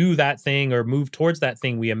do that thing or move towards that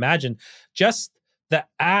thing we imagine, just the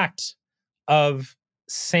act of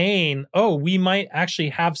saying, oh, we might actually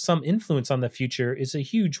have some influence on the future is a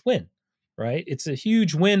huge win, right? It's a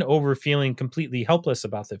huge win over feeling completely helpless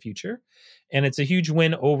about the future. And it's a huge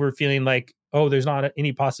win over feeling like, oh, there's not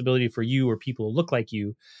any possibility for you or people who look like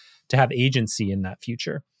you to have agency in that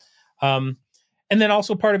future. And then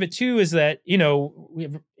also part of it too is that,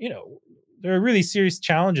 there are really serious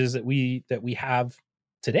challenges that we have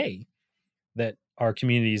today that our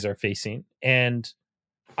communities are facing. And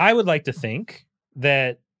I would like to think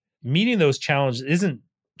that meeting those challenges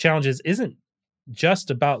isn't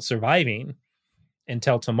just about surviving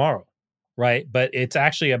until tomorrow, right? But it's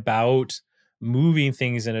actually about moving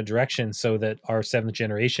things in a direction so that our seventh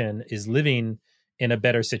generation is living in a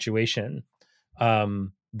better situation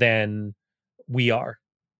than we are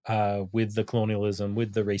with the colonialism,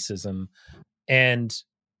 with the racism. And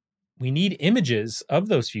we need images of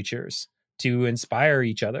those futures to inspire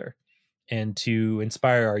each other and to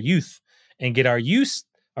inspire our youth and get our youth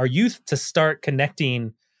to start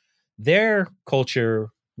connecting their culture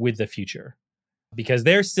with the future, because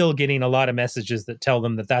they're still getting a lot of messages that tell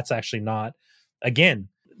them that that's actually not. Again,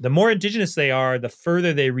 the more Indigenous they are, the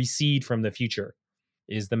further they recede from the future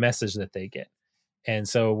is the message that they get. And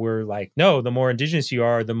so we're like, no, the more Indigenous you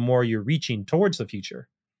are, the more you're reaching towards the future,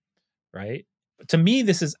 right? To me,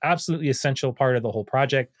 this is absolutely essential part of the whole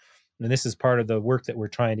project. And this is part of the work that we're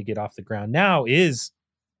trying to get off the ground now, is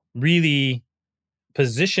really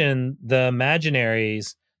position the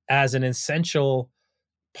imaginaries as an essential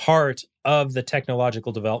part of the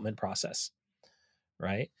technological development process,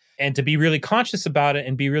 right? And to be really conscious about it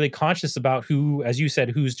and be really conscious about who, as you said,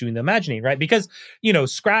 who's doing the imagining, right? Because,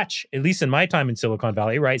 scratch, at least in my time in Silicon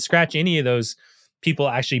Valley, right? Scratch any of those people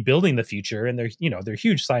actually building the future, and they're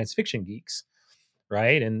huge science fiction geeks,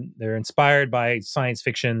 right? And they're inspired by science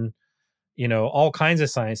fiction, all kinds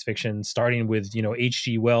of science fiction, starting with,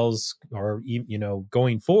 H.G. Wells, or,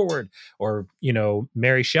 going forward, or,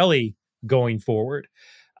 Mary Shelley going forward.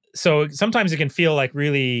 So sometimes it can feel like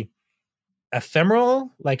really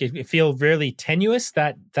ephemeral, like it feels really tenuous,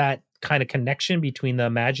 that kind of connection between the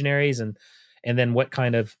imaginaries and then what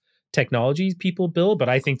kind of technologies people build. But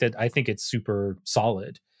I think it's super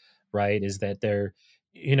solid, right? Is that they're,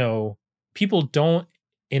 you know, people don't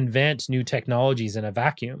invent new technologies in a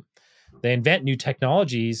vacuum. They invent new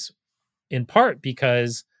technologies in part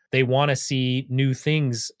because they want to see new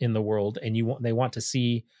things in the world, and they want to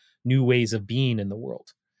see new ways of being in the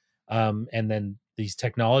world. And then these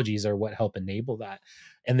technologies are what help enable that.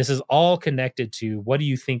 And this is all connected to, what do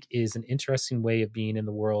you think is an interesting way of being in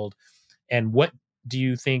the world, and what do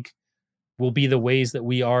you think will be the ways that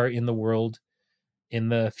we are in the world in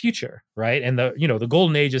the future, right? And the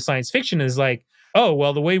golden age of science fiction is like, oh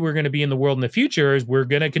well, the way we're going to be in the world in the future is we're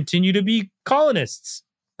going to continue to be colonists,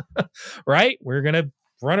 right? We're going to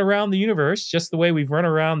run around the universe just the way we've run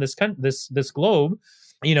around this globe,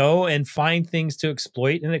 and find things to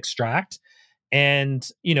exploit and extract, and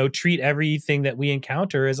treat everything that we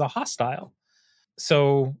encounter as a hostile.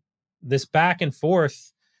 So this back and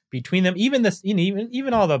forth between them, even this,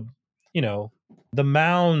 even all the, you know the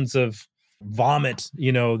mounds of vomit,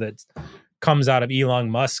 that comes out of Elon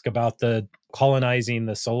Musk about the colonizing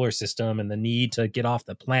the solar system and the need to get off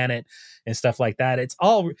the planet and stuff like that. It's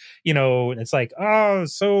all, it's like, oh,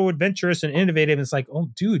 so adventurous and innovative. And it's like, oh,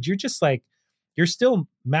 dude, you're still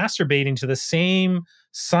masturbating to the same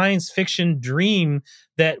science fiction dream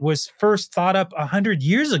that was first thought up 100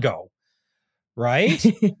 years ago, right?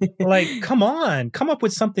 Like, come on, come up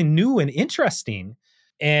with something new and interesting.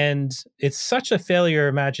 And it's such a failure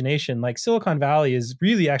of imagination. Like, Silicon Valley is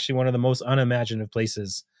really actually one of the most unimaginative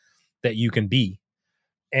places that you can be.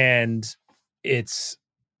 And it's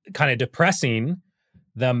kind of depressing,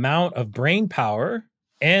 the amount of brain power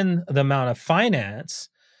and the amount of finance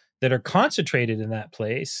that are concentrated in that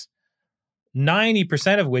place,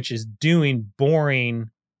 90% of which is doing boring,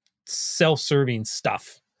 self-serving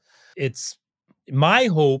stuff. It's my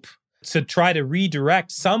hope to try to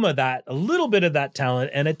redirect some of that, a little bit of that talent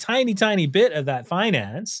and a tiny, tiny bit of that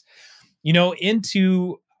finance,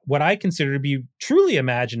 into what I consider to be truly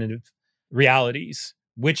imaginative realities,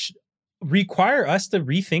 which require us to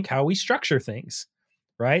rethink how we structure things,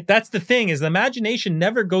 right? That's the thing, is the imagination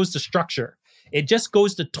never goes to structure. It just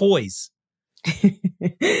goes to toys, you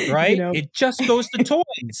right? know, It just goes to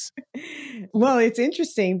toys. Well, it's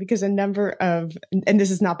interesting because and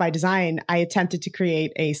this is not by design, I attempted to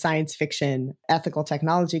create a science fiction ethical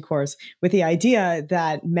technology course with the idea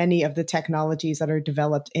that many of the technologies that are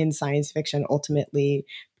developed in science fiction ultimately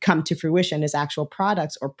come to fruition as actual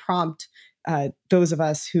products, or prompt those of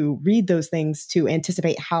us who read those things to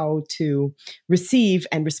anticipate how to receive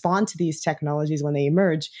and respond to these technologies when they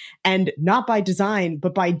emerge. And not by design,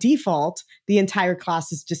 but by default, the entire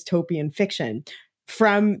class is dystopian fiction.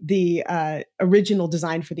 From the original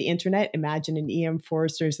design for the internet, Imagine in E.M.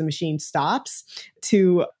 Forster's The Machine Stops,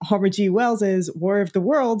 to Homer G. Wells's War of the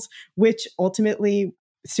Worlds, which ultimately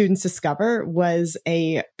students discover was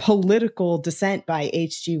a political descent by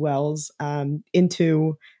H.G. Wells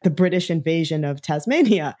into the British invasion of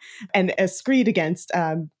Tasmania and a screed against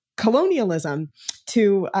colonialism,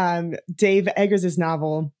 to Dave Eggers's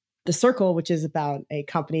novel The Circle, which is about a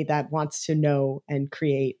company that wants to know and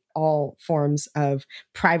create all forms of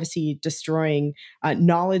privacy destroying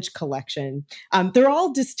knowledge collection. They're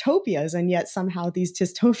all dystopias, and yet somehow these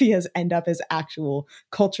dystopias end up as actual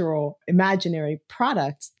cultural imaginary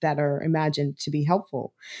products that are imagined to be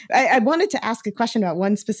helpful. I wanted to ask a question about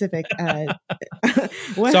one specific.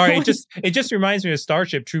 Sorry, it just reminds me of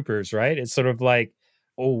Starship Troopers, right? It's sort of like,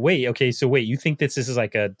 oh wait, okay, so wait, you think this is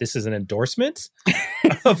like this is an endorsement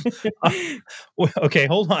of, okay,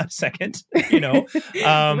 hold on a second,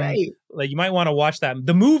 Right. like, you might want to watch that,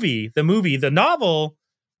 the novel,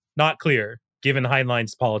 not clear given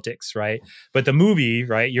Heinlein's politics, right? But the movie,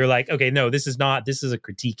 right, you're like, okay, no, this is a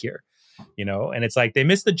critique here, and it's like they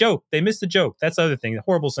missed the joke. That's the other thing, the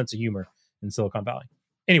horrible sense of humor in Silicon Valley.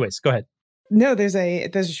 Anyways, go ahead. No, there's a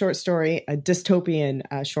short story, a dystopian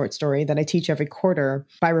short story that I teach every quarter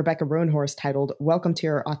by Rebecca Roanhorse, titled "Welcome to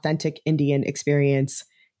Your Authentic Indian Experience,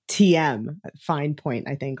 TM, fine point,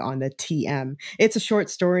 I think, on the TM. It's a short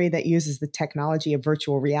story that uses the technology of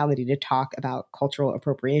virtual reality to talk about cultural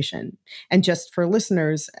appropriation. And just for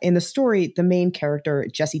listeners, in the story, the main character,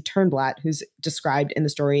 Jesse Turnblatt, who's described in the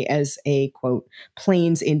story as a, quote,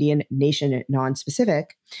 Plains Indian nation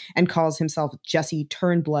non-specific, and calls himself Jesse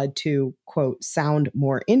Turnblood to, quote, sound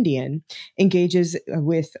more Indian, engages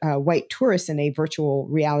with white tourists in a virtual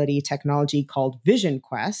reality technology called Vision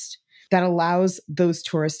Quest that allows those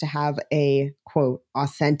tourists to have a, quote,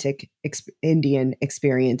 authentic Indian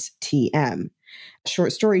experience, TM.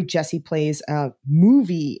 Short story, Jesse plays a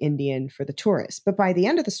movie Indian for the tourists. But by the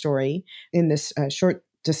end of the story, in this short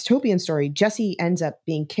dystopian story, Jesse ends up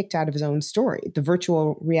being kicked out of his own story. The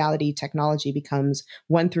virtual reality technology becomes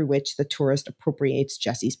one through which the tourist appropriates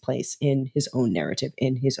Jesse's place in his own narrative,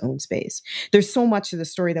 in his own space. There's so much to the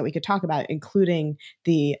story that we could talk about, including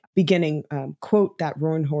the beginning quote that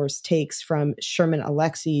Roanhorse takes from Sherman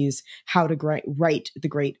Alexie's How to Write the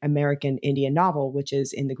Great American Indian Novel, which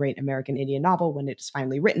is in the Great American Indian Novel, when it is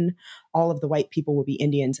finally written, all of the white people will be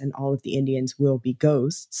Indians and all of the Indians will be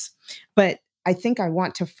ghosts. But I think I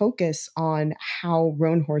want to focus on how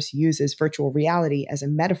Roanhorse uses virtual reality as a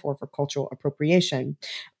metaphor for cultural appropriation.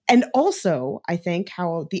 And also, I think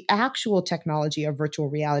how the actual technology of virtual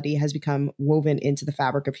reality has become woven into the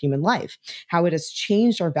fabric of human life, how it has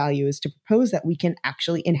changed our values to propose that we can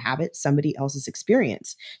actually inhabit somebody else's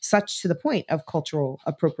experience, such to the point of cultural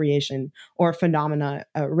appropriation or phenomena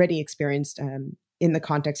already experienced in the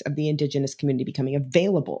context of the indigenous community becoming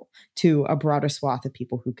available to a broader swath of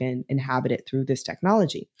people who can inhabit it through this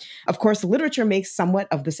technology. Of course, literature makes somewhat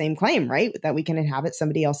of the same claim, right? That we can inhabit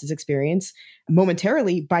somebody else's experience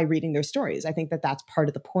momentarily by reading their stories. I think that that's part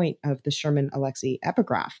of the point of the Sherman Alexie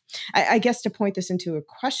epigraph. I guess to point this into a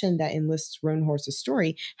question that enlists Roanhorse's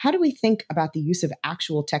story, how do we think about the use of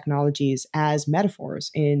actual technologies as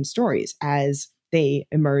metaphors in stories, as they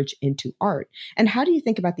emerge into art? And how do you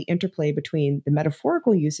think about the interplay between the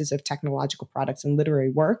metaphorical uses of technological products in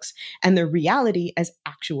literary works and their reality as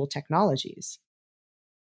actual technologies?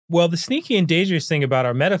 Well, the sneaky and dangerous thing about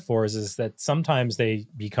our metaphors is that sometimes they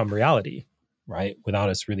become reality, right? Without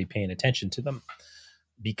us really paying attention to them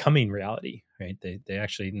becoming reality, right? They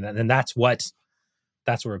actually, and that's what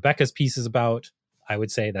Rebecca's piece is about. I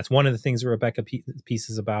would say that's one of the things that Rebecca piece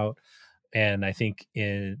is about. And I think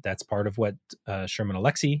that's part of what Sherman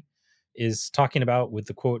Alexie is talking about with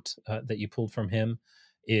the quote that you pulled from him,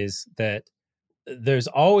 is that there's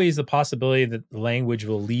always the possibility that the language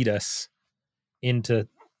will lead us into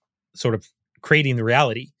sort of creating the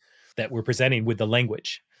reality that we're presenting with the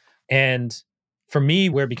language. And for me,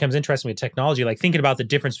 where it becomes interesting with technology, like thinking about the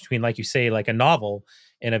difference between, like you say, like a novel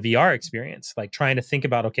and a VR experience, like trying to think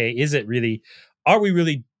about, okay, are we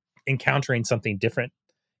really encountering something different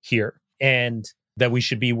here? And that we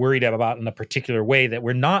should be worried about in a particular way that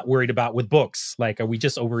we're not worried about with books. Like, are we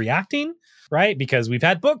just overreacting? Right? Because we've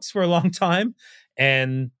had books for a long time,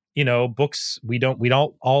 and books, we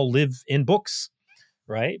don't all live in books,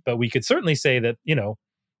 right? But we could certainly say that,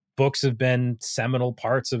 books have been seminal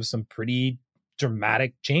parts of some pretty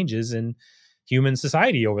dramatic changes in human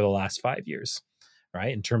society over the last 5 years,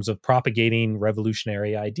 right? In terms of propagating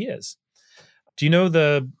revolutionary ideas. Do you know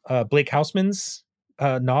the Blake Houseman's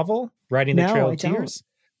novel, Riding the No, Trail I of don't. Tears?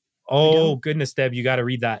 I Oh, don't. goodness, Deb, you got to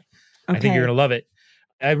read that. I think you're Okay. going to love it.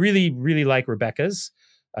 I really, really like Rebecca's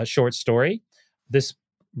short story. This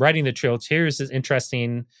Riding the Trail of Tears is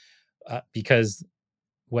interesting because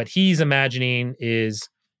what he's imagining is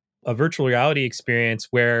a virtual reality experience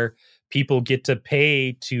where people get to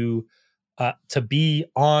pay to be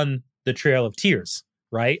on the Trail of Tears,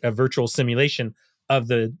 right? A virtual simulation of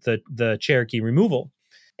the Cherokee removal.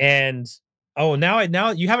 And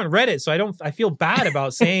now you haven't read it, so I feel bad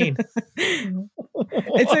about saying.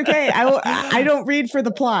 It's okay. I don't read for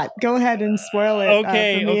the plot. Go ahead and spoil it for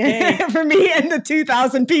me, Okay. for me and the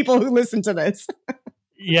 2,000 people who listen to this.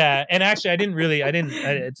 Yeah, and actually,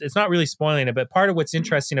 it's not really spoiling it, but part of what's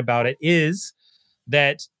interesting about it is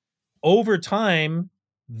that over time,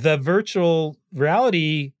 the virtual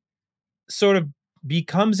reality sort of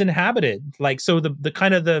becomes inhabited. Like, so the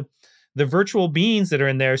kind of the virtual beings that are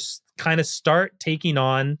in there kind of start taking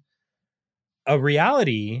on a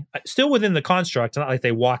reality, still within the construct. Not like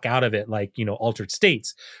they walk out of it like, altered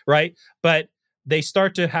states, right? But they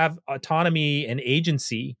start to have autonomy and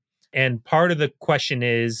agency. And part of the question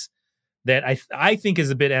is that I think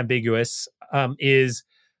is a bit ambiguous, is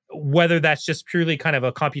whether that's just purely kind of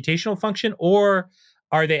a computational function, or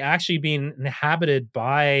are they actually being inhabited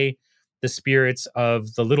by the spirits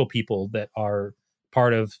of the little people that are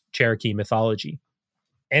part of Cherokee mythology.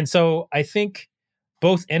 And so I think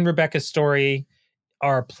both in Rebecca's story,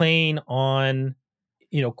 are playing on,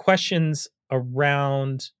 questions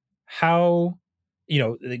around how,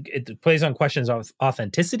 it plays on questions of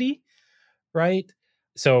authenticity, right?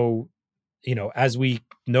 So, as we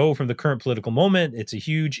know from the current political moment, it's a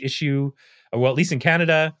huge issue. Well, at least in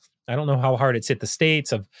Canada, I don't know how hard it's hit the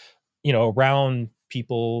States of, around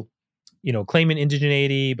people, claiming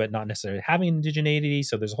indigeneity, but not necessarily having indigeneity.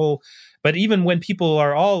 So there's a whole, but even when people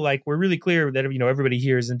are all like, we're really clear that, everybody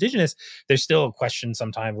here is indigenous, there's still a question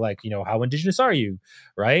sometimes like, how indigenous are you?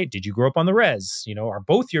 Right? Did you grow up on the res? Are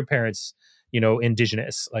both your parents,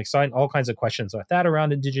 indigenous? Like, so all kinds of questions like that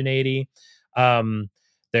around indigeneity. Um,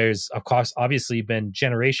 there's, of course, obviously been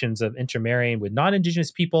generations of intermarrying with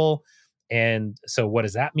non-indigenous people. And so what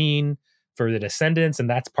does that mean for the descendants? And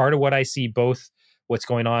that's part of what I see both what's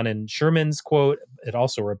going on in Sherman's quote, and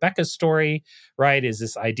also Rebecca's story, right? Is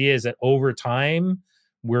this idea is that over time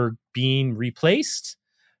we're being replaced,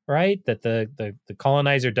 right? That the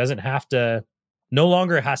colonizer doesn't have to, no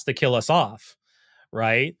longer has to kill us off,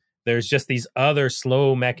 right? There's just these other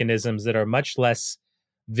slow mechanisms that are much less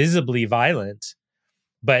visibly violent,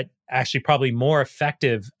 but actually probably more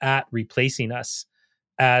effective at replacing us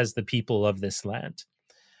as the people of this land.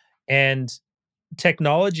 And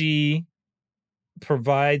technology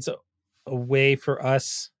provides a way for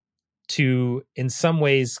us to, in some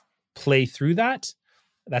ways, play through that.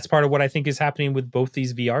 That's part of what I think is happening with both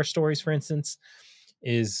these VR stories, for instance,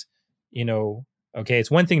 is, okay,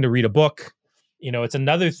 it's one thing to read a book, it's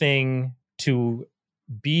another thing to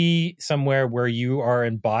be somewhere where you are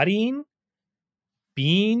embodying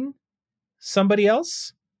being somebody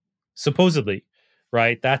else, supposedly,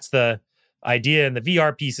 right? That's the idea in the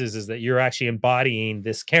VR pieces, is that you're actually embodying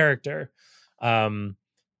this character,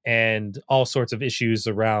 and all sorts of issues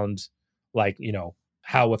around, like,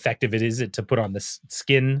 how effective it is to put on the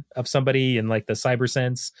skin of somebody in like the cyber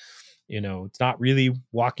sense. It's not really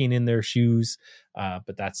walking in their shoes,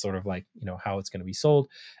 but that's sort of like, how it's going to be sold.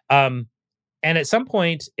 And at some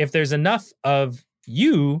point, if there's enough of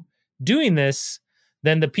you doing this,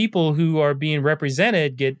 then the people who are being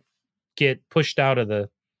represented get pushed out of the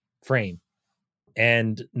frame,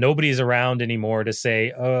 and nobody's around anymore to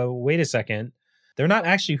say, oh, wait a second, they're not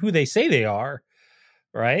actually who they say they are,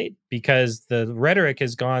 right? Because the rhetoric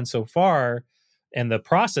has gone so far and the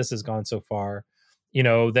process has gone so far,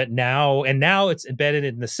 that now it's embedded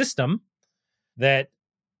in the system that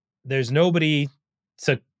there's nobody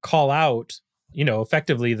to call out,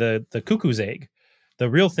 effectively the cuckoo's egg. The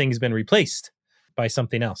real thing's been replaced by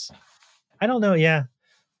something else. I don't know. Yeah.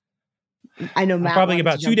 I know Matt Probably wanted to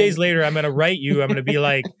about 2 jump days in. later, I'm going to write you. I'm going to be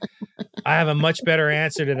like, I have a much better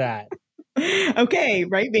answer to that. Okay,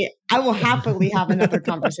 right. I will happily have another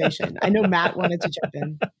conversation. I know Matt wanted to jump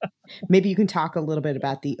in. Maybe you can talk a little bit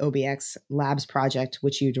about the OBX Labs project,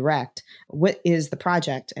 which you direct. What is the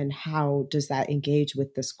project and how does that engage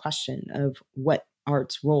with this question of what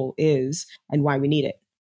art's role is and why we need it?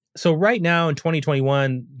 So right now in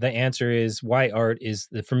 2021, the answer is why art is,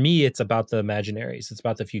 for me, it's about the imaginaries. It's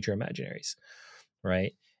about the future imaginaries,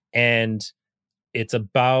 right? And it's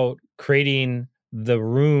about creating the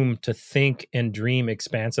room to think and dream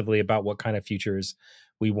expansively about what kind of futures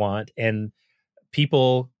we want. And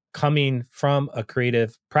people coming from a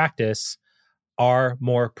creative practice are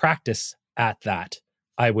more practice at that,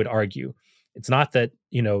 I would argue. It's not that,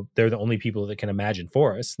 they're the only people that can imagine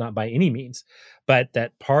for us, not by any means, but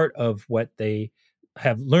that part of what they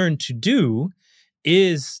have learned to do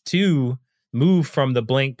is to move from the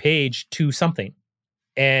blank page to something.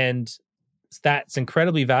 And that's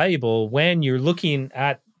incredibly valuable when you're looking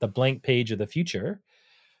at the blank page of the future,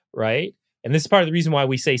 right? And this is part of the reason why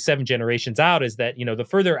we say 7 generations out, is that, the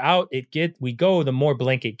further out we go, the more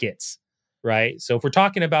blank it gets, right? So if we're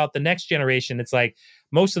talking about the next generation, it's like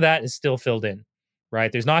most of that is still filled in,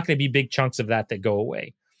 right? There's not going to be big chunks of that go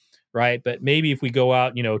away, right? But maybe if we go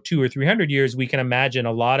out, 200 or 300 years, we can imagine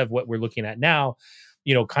a lot of what we're looking at now,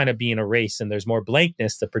 kind of being erased, and there's more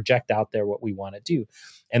blankness to project out there what we want to do.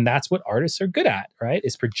 And that's what artists are good at, right?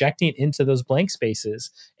 Is projecting into those blank spaces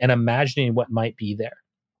and imagining what might be there,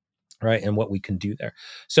 right? And what we can do there.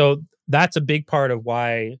 So that's a big part of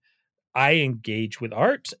why I engage with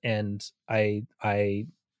art, and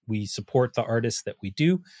we support the artists that we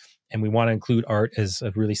do, and we want to include art as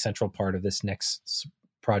a really central part of this next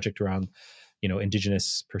project around,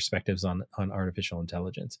 indigenous perspectives on artificial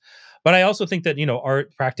intelligence. But I also think that,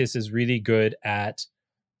 art practice is really good at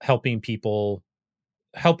helping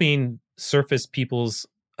surface people's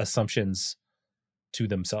assumptions to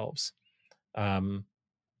themselves.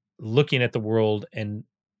 Looking at the world and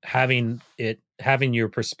having your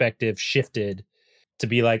perspective shifted to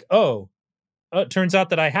be like, oh, it turns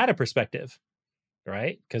out that I had a perspective,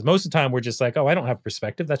 right? Because most of the time we're just like, oh, I don't have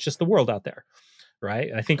perspective. That's just the world out there, right?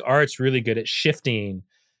 And I think art's really good at shifting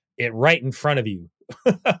it right in front of you,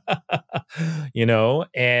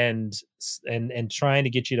 and trying to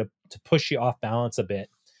get you to push you off balance a bit,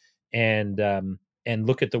 and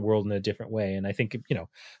look at the world in a different way. And I think,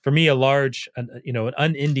 for me, an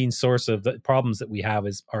unending source of the problems that we have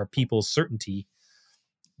are people's certainty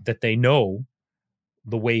that they know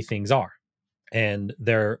the way things are, and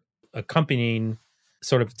their accompanying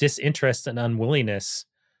sort of disinterest and unwillingness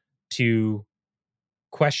to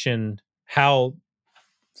question how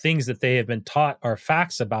things that they have been taught are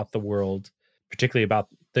facts about the world, particularly about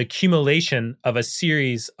the accumulation of a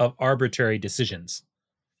series of arbitrary decisions,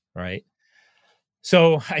 right?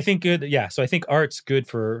 So I think good, yeah. So I think art's good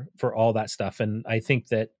for all that stuff, and I think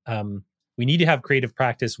that we need to have creative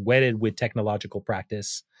practice wedded with technological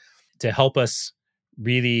practice to help us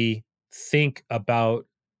really think about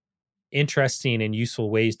interesting and useful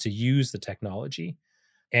ways to use the technology,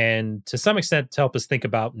 and to some extent to help us think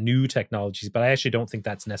about new technologies. But I actually don't think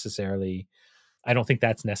that's necessarily I don't think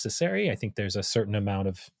that's necessary. I think there's a certain amount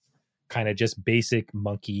of kind of just basic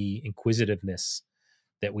monkey inquisitiveness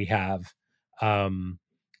that we have, um,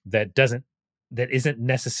 that doesn't that isn't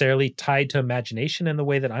necessarily tied to imagination in the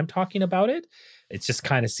way that I'm talking about it. It just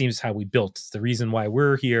kind of seems how we built. It's the reason why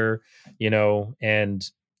we're here, and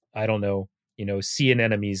I don't know, sea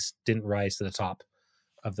anemones didn't rise to the top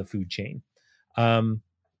of the food chain.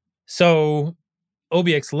 So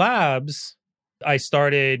OBX Labs, I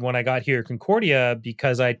started when I got here at Concordia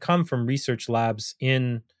because I'd come from research labs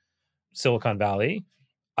in Silicon Valley.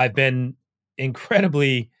 I've been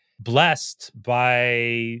incredibly blessed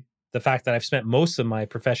by the fact that I've spent most of my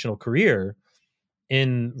professional career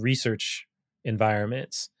in research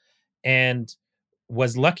environments, and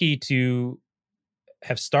was lucky to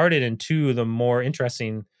have started in two of the more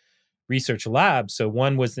interesting research labs. So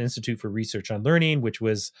one was the Institute for Research on Learning, which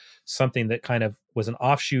was something that kind of was an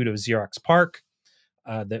offshoot of Xerox PARC,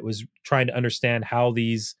 that was trying to understand how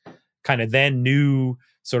these kind of then new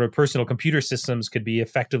sort of personal computer systems could be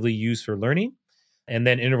effectively used for learning. And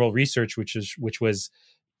then Interval Research, which was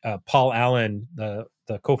Paul Allen, the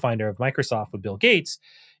co-founder of Microsoft with Bill Gates.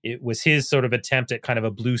 It was his sort of attempt at kind of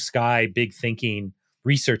a blue sky, big thinking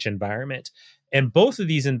research environment. And both of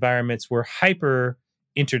these environments were hyper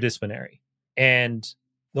interdisciplinary. And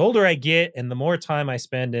the older I get and the more time I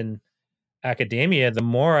spend in academia, the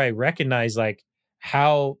more I recognize like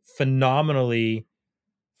how phenomenally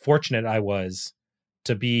fortunate I was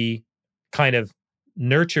to be kind of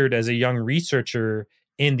nurtured as a young researcher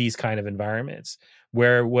in these kind of environments,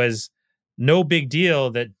 where it was no big deal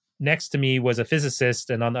that next to me was a physicist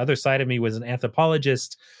and on the other side of me was an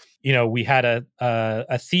anthropologist. We had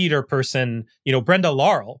a theater person, Brenda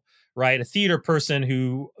Laurel, right? A theater person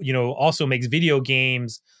who, also makes video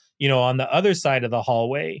games, on the other side of the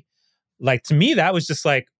hallway. Like, to me, that was just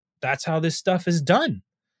like, that's how this stuff is done,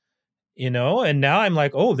 and now I'm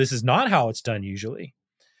like, oh, this is not how it's done usually.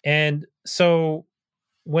 And so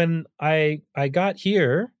when I got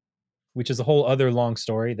here, which is a whole other long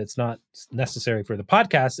story that's not necessary for the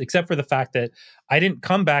podcast, except for the fact that I didn't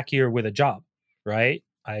come back here with a job, right?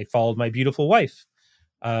 I followed my beautiful wife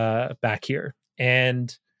back here,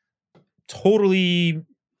 and totally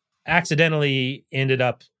accidentally ended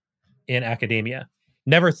up in academia.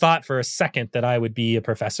 Never thought for a second that I would be a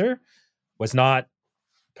professor. Was not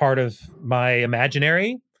part of my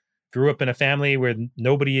imaginary. Grew up in a family where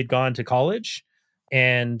nobody had gone to college.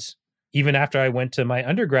 And even after I went to my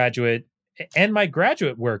undergraduate and my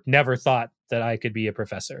graduate work, never thought that I could be a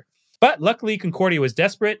professor. But luckily, Concordia was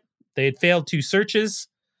desperate. They had failed two searches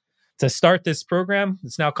to start this program.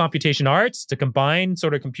 It's now computation arts to combine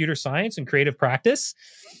sort of computer science and creative practice.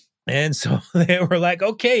 And so they were like,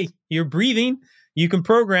 okay, you're breathing, you can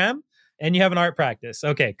program, and you have an art practice.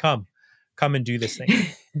 Okay, come and do this thing.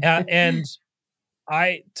 And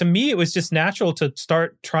to me, it was just natural to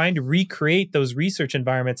start trying to recreate those research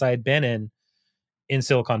environments I had been in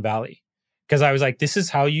Silicon Valley. Because I was like, this is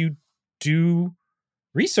how you do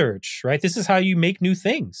research, right? This is how you make new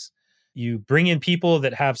things. You bring in people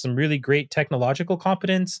that have some really great technological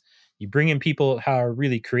competence. You bring in people who are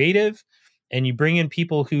really creative, and you bring in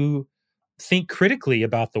people who think critically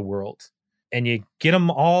about the world, and you get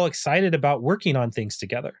them all excited about working on things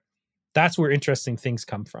together. That's where interesting things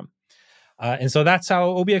come from. And so that's how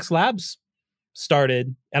OBX Labs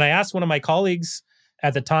started. And I asked one of my colleagues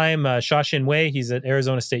at the time, Sha-Shin Wei, he's at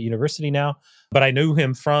Arizona State University now, but I knew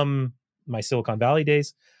him from my Silicon Valley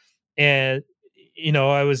days. And,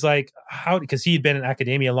 I was like, because he had been in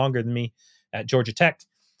academia longer than me at Georgia Tech.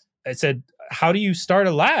 I said, how do you start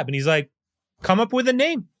a lab? And he's like, come up with a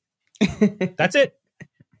name. That's it.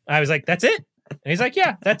 I was like, that's it. And he's like,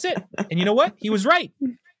 yeah, that's it. And you know what? He was right.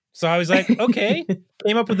 So I was like, okay.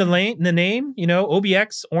 Came up with the name,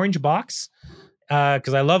 OBX, orange box,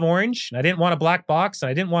 because I love orange. And I didn't want a black box, and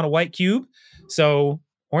I didn't want a white cube. So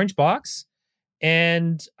orange box.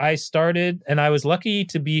 And I started, and I was lucky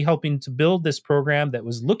to be helping to build this program that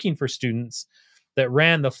was looking for students that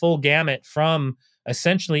ran the full gamut from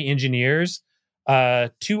essentially engineers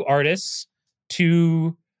to artists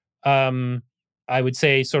to, I would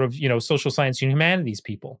say, sort of, social science and humanities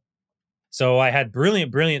people. So I had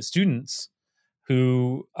brilliant students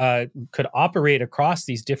who could operate across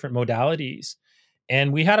these different modalities.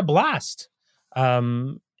 And we had a blast.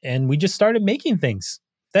 And we just started making things.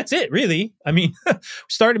 That's it, really. I mean, we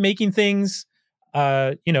started making things.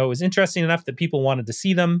 It was interesting enough that people wanted to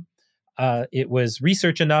see them. It was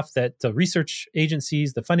research enough that the research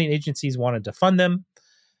agencies, the funding agencies wanted to fund them.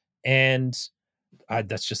 And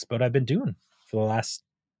that's just what I've been doing for the last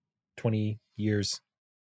 20 years.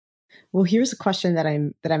 Well, here's a question that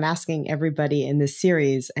I'm asking everybody in this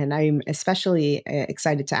series, and I'm especially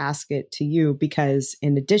excited to ask it to you because,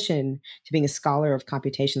 in addition to being a scholar of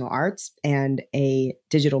computational arts and a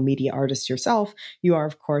digital media artist yourself, you are,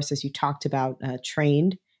 of course, as you talked about,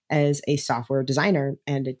 trained as a software designer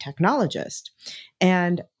and a technologist.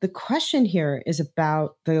 And the question here is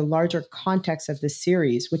about the larger context of this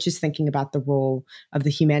series, which is thinking about the role of the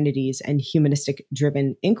humanities and humanistic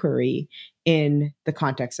driven inquiry in the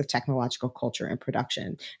context of technological culture and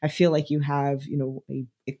production. I feel like you have, a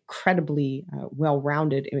incredibly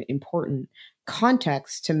well-rounded, important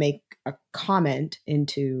context to make a comment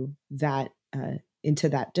into that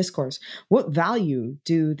discourse. What value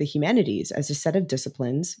do the humanities as a set of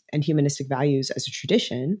disciplines and humanistic values as a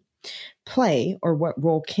tradition play, or what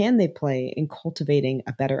role can they play in cultivating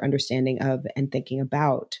a better understanding of and thinking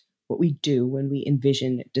about what we do when we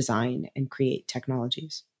envision, design, and create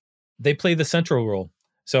technologies? They play the central role.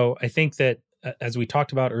 So I think that, as we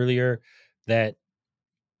talked about earlier, that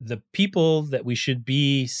the people that we should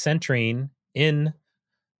be centering in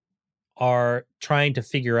are trying to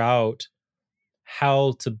figure out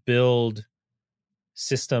how to build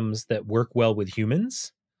systems that work well with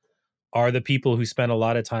humans are the people who spend a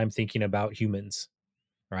lot of time thinking about humans,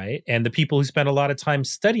 right? And the people who spend a lot of time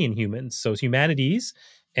studying humans, so humanities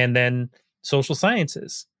and then social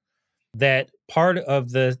sciences. That part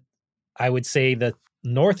of I would say, the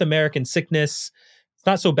North American sickness, it's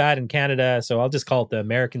not so bad in Canada, so I'll just call it the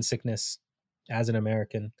American sickness as an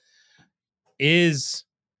American, is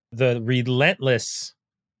the relentless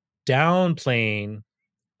downplaying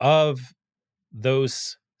of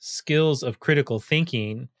those skills of critical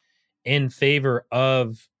thinking in favor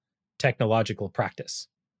of technological practice.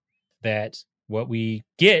 That what we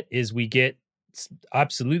get is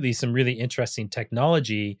absolutely some really interesting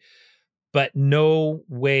technology, but no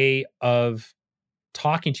way of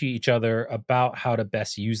talking to each other about how to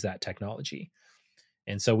best use that technology.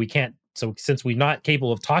 And so since we're not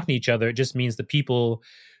capable of talking to each other, it just means the people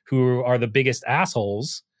who are the biggest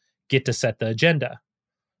assholes get to set the agenda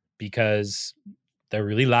because they're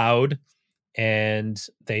really loud and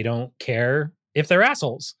they don't care if they're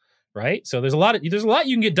assholes, right? So there's a lot you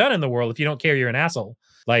can get done in the world if you don't care you're an asshole.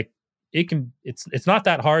 Like it's not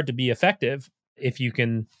that hard to be effective if you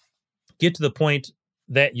can get to the point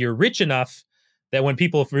that you're rich enough that when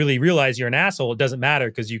people really realize you're an asshole, it doesn't matter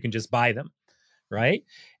because you can just buy them, right?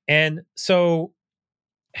 And so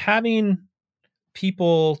having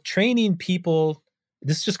training people,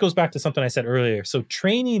 this just goes back to something I said earlier. So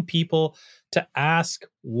training people to ask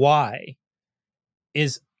why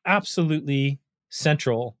is absolutely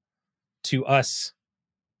central to us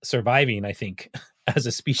surviving, I think, as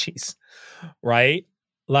a species, right?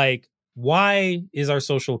 Like, why is our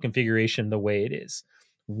social configuration the way it is?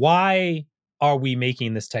 Why are we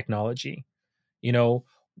making this technology?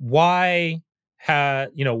 Why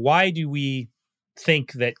why do we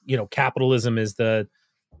think that, capitalism is the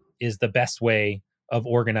best way of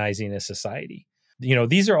organizing a society?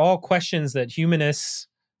 These are all questions that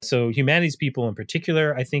humanities people in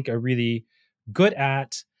particular, I think, are really good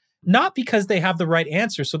at, not because they have the right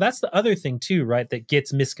answer. So that's the other thing too, right? That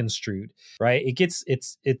gets misconstrued, right? It's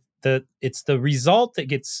the result that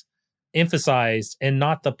gets emphasized and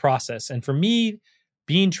not the process. And for me,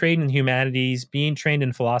 being trained in humanities, being trained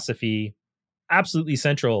in philosophy, absolutely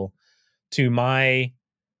central to my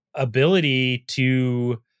ability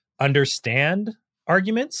to understand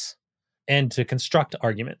arguments and to construct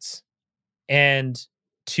arguments and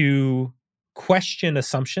to question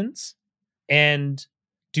assumptions and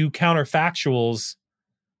do counterfactuals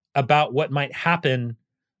about what might happen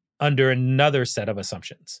under another set of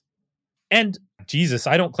assumptions. And Jesus,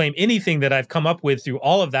 I don't claim anything that I've come up with through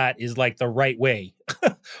all of that is like the right way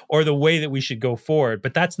or the way that we should go forward.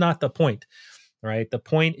 But that's not the point, right? The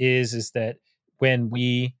point is that when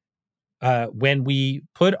we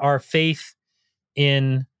put our faith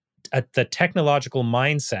in the technological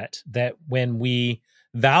mindset, that when we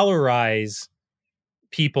valorize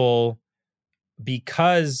people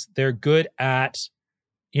because they're good at,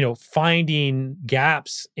 finding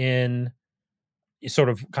gaps in sort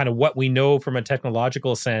of kind of what we know from a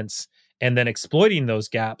technological sense and then exploiting those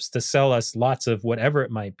gaps to sell us lots of whatever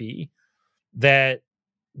it might be, that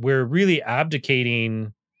we're really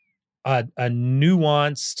abdicating a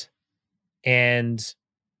nuanced and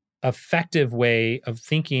effective way of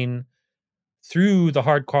thinking through the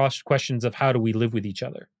hard questions of how do we live with each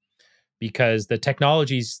other, because the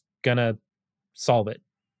technology's gonna solve it,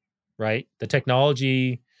 right? The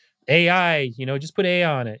technology, AI, just put AI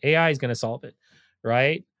on it. AI is gonna solve it,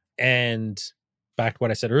 right? And back to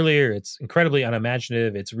what I said earlier, it's incredibly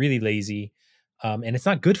unimaginative. It's really lazy, and it's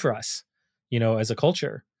not good for us, as a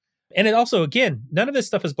culture. And it also, again, none of this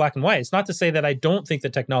stuff is black and white. It's not to say that I don't think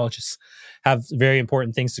that technologists have very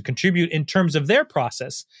important things to contribute in terms of their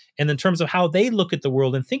process and in terms of how they look at the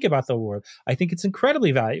world and think about the world. I think it's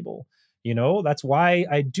incredibly valuable. That's why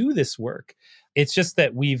I do this work. It's just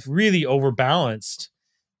that we've really overbalanced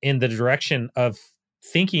in the direction of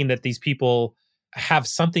thinking that these people have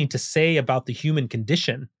something to say about the human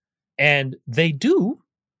condition. And they do,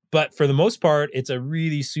 but for the most part, it's a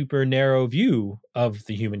really super narrow view of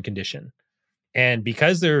the human condition. And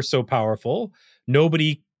because they're so powerful,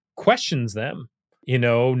 nobody questions them.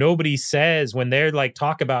 Nobody says when they're like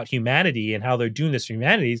talk about humanity and how they're doing this for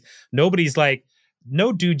humanities, nobody's like,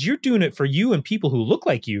 no, dude, you're doing it for you and people who look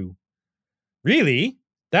like you. Really?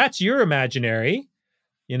 That's your imaginary,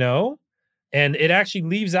 you know? And it actually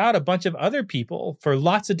leaves out a bunch of other people for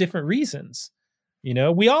lots of different reasons.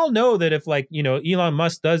 We all know that if Elon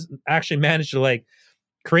Musk does actually manage to like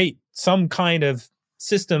create some kind of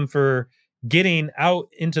system for getting out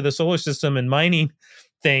into the solar system and mining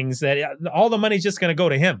things, that all the money's just going to go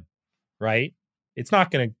to him, right? It's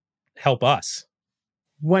not going to help us.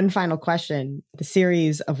 One final question. The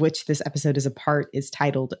series of which this episode is a part is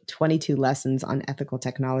titled 22 Lessons on Ethical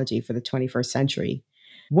Technology for the 21st Century.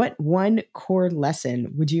 What one core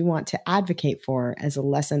lesson would you want to advocate for as a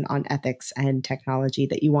lesson on ethics and technology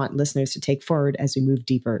that you want listeners to take forward as we move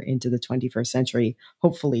deeper into the 21st century,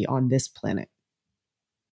 hopefully on this planet?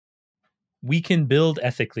 We can build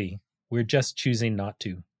ethically. We're just choosing not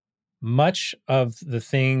to. Much of the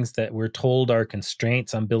things that we're told are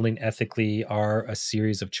constraints on building ethically are a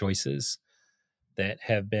series of choices that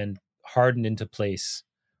have been hardened into place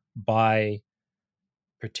by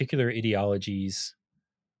particular ideologies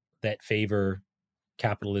that favor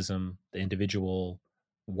capitalism, the individual,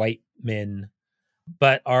 white men,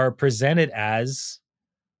 but are presented as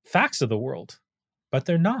facts of the world. But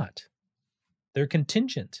they're not. They're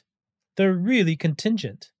contingent. They're really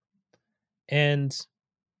contingent. And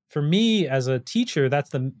for me as a teacher, that's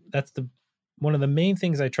the one of the main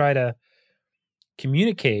things I try to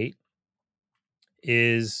communicate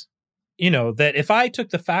is, that if I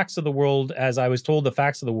took the facts of the world as I was told the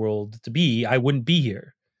facts of the world to be, I wouldn't be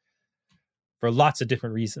here for lots of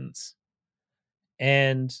different reasons.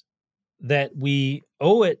 And that we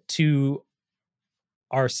owe it to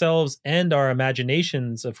ourselves and our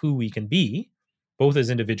imaginations of who we can be, both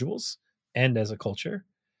as individuals and as a culture,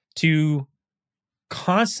 to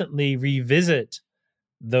constantly revisit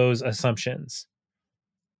those assumptions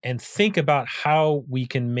and think about how we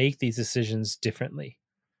can make these decisions differently.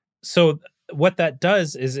 So what that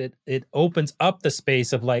does is it opens up the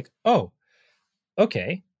space of like, oh,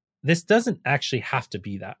 okay, this doesn't actually have to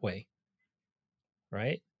be that way.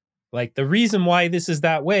 Right? Like the reason why this is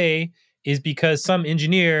that way is because some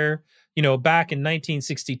engineer, back in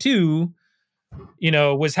 1962,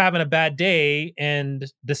 was having a bad day and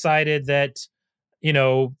decided that,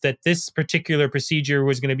 that this particular procedure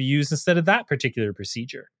was going to be used instead of that particular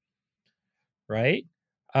procedure. Right?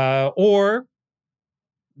 Or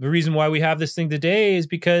the reason why we have this thing today is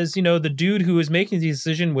because, the dude who was making the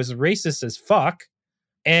decision was racist as fuck.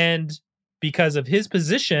 And because of his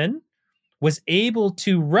position, was able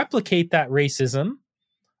to replicate that racism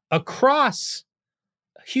across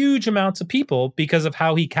huge amounts of people because of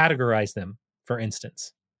how he categorized them, for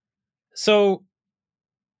instance. So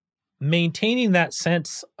maintaining that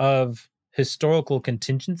sense of historical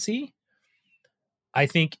contingency, I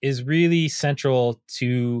think, is really central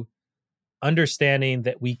to understanding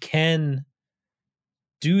that we can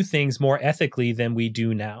do things more ethically than we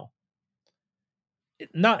do now.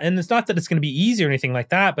 And it's not that it's going to be easy or anything like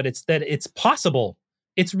that, but it's that it's possible.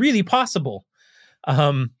 it's really possible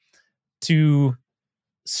to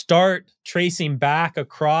start tracing back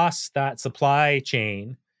across that supply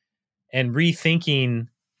chain and rethinking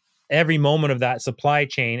every moment of that supply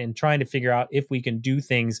chain and trying to figure out if we can do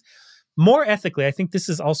things more ethically. I think this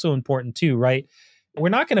is also important too, right? We're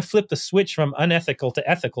not going to flip the switch from unethical to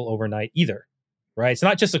ethical overnight either, right? It's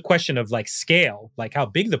not just a question of like scale, like how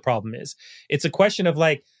big the problem is. It's a question of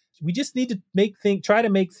like, we just need to try to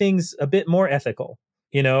make things a bit more ethical,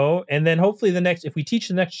 and then hopefully if we teach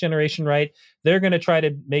the next generation right, they're going to try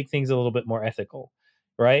to make things a little bit more ethical,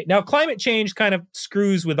 right? Now, climate change kind of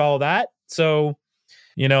screws with all that. So,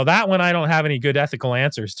 that one I don't have any good ethical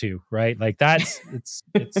answers to, right? Like it's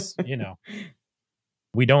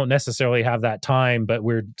we don't necessarily have that time, but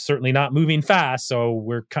we're certainly not moving fast. So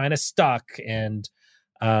we're kind of stuck, and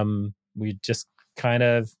we just kind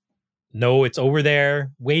of know it's over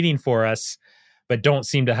there waiting for us, but don't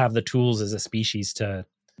seem to have the tools as a species to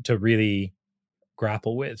really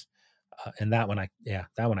grapple with. And that one I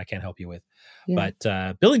can't help you with. Yeah.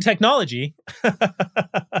 But building technology,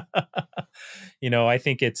 I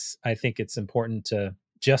think it's important to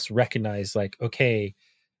just recognize like, okay,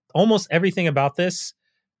 almost everything about this,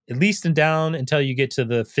 at least and down until you get to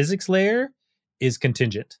the physics layer, is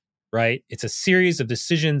contingent, right? It's a series of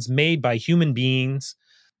decisions made by human beings,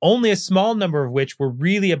 only a small number of which were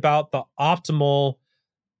really about the optimal,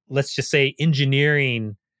 let's just say,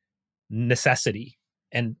 engineering necessity,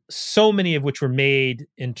 and so many of which were made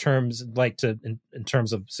in terms of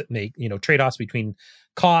trade-offs between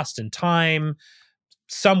cost and time.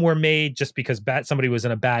 Some were made just because somebody was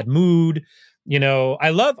in a bad mood. I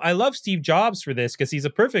love Steve Jobs for this because he's a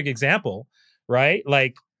perfect example, right?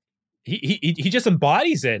 Like he just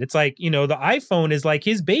embodies it. It's like, the iPhone is like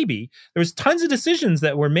his baby. There's tons of decisions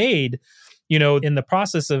that were made, in the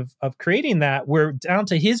process of creating that were down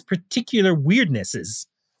to his particular weirdnesses,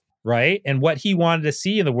 right? And what he wanted to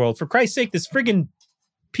see in the world. For Christ's sake, this friggin'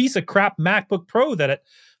 piece of crap MacBook Pro that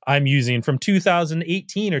I'm using from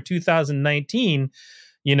 2018 or 2019,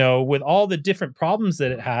 with all the different problems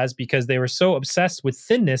that it has because they were so obsessed with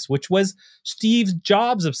thinness, which was Steve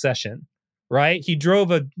Jobs' obsession, right? He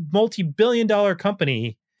drove a multi-billion-dollar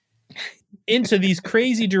company into these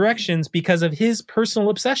crazy directions because of his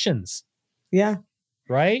personal obsessions. Yeah.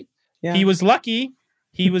 Right? Yeah. He was lucky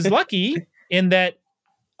in that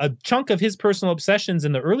a chunk of his personal obsessions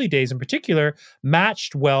in the early days in particular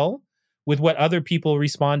matched well with what other people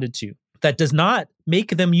responded to. That does not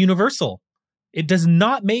make them universal. It does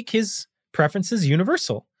not make his preferences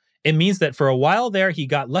universal. It means that for a while there, he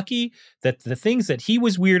got lucky that the things that he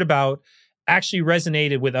was weird about actually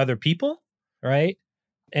resonated with other people, right?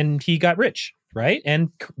 And he got rich, right? And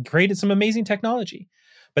created some amazing technology.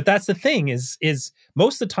 But that's the thing is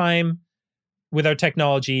most of the time with our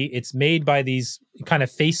technology, it's made by these kind of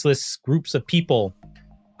faceless groups of people.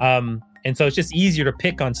 And so it's just easier to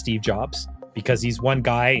pick on Steve Jobs because he's one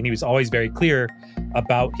guy and he was always very clear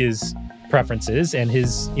about his preferences, and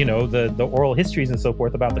his, the oral histories and so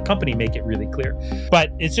forth about the company make it really clear.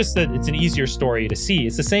 But it's just that it's an easier story to see.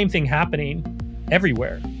 It's the same thing happening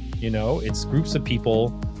everywhere. It's groups of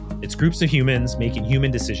people, it's groups of humans making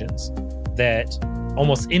human decisions that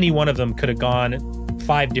almost any one of them could have gone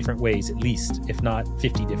 5 different ways, at least, if not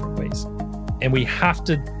 50 different ways. And we have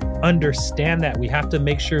to understand that. We have to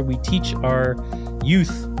make sure we teach our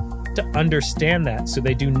youth to understand that so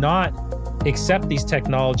they do not accept these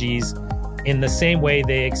technologies in the same way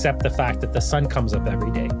they accept the fact that the sun comes up every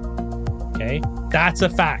day. Okay? That's a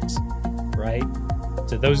fact, right?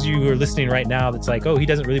 To those of you who are listening right now, that's like, oh, he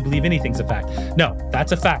doesn't really believe anything's a fact. No,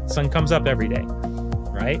 that's a fact. Sun comes up every day,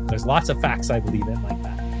 right? There's lots of facts I believe in like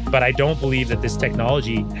that. But I don't believe that this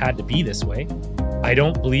technology had to be this way. I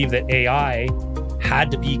don't believe that AI had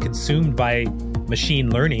to be consumed by machine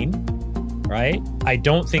learning, right? I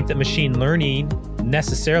don't think that machine learning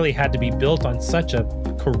necessarily had to be built on such a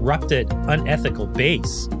corrupted, unethical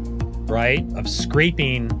base, right? Of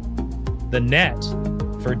scraping the net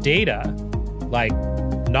for data, like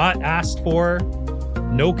not asked for,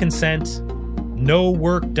 no consent, no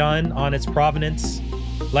work done on its provenance.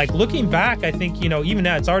 Like looking back, I think, even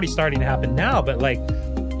now it's already starting to happen now, but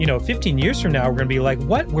 15 years from now, we're going to be like,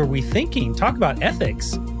 what were we thinking? Talk about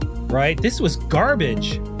ethics, right? This was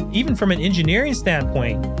garbage. Even from an engineering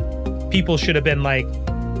standpoint, people should have been like,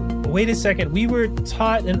 wait a second, we were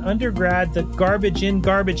taught in undergrad that garbage in,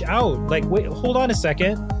 garbage out. Like, wait, hold on a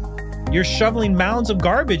second. You're shoveling mounds of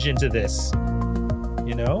garbage into this,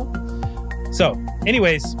 So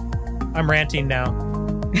anyways, I'm ranting now.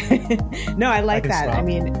 No, I like that. Stop. I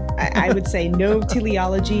mean, I would say no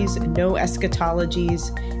teleologies, no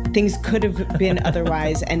eschatologies. Things could have been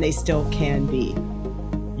otherwise, and they still can be.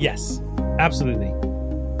 Yes, absolutely.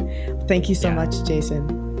 Thank you so much,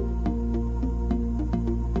 Jason.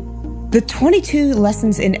 The 22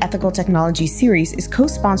 Lessons in Ethical Technology series is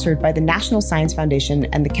co-sponsored by the National Science Foundation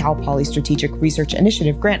and the Cal Poly Strategic Research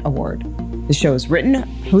Initiative Grant Award. The show is written,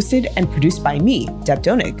 hosted, and produced by me, Deb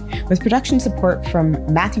Donig, with production support from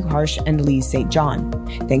Matthew Harsh and Lee St. John.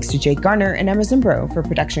 Thanks to Jake Garner and Emma Zimbro for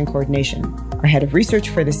production coordination. Our head of research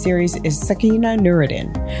for this series is Sakina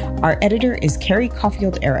Nuruddin. Our editor is Carrie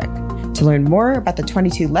Caulfield-Eric. To learn more about the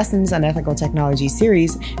 22 Lessons on Ethical Technology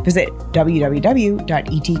series, visit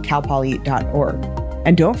www.etcalpoly.org.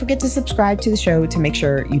 And don't forget to subscribe to the show to make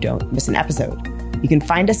sure you don't miss an episode. You can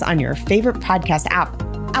find us on your favorite podcast app,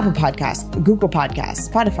 Apple Podcasts, Google Podcasts,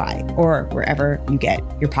 Spotify, or wherever you get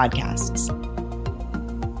your podcasts.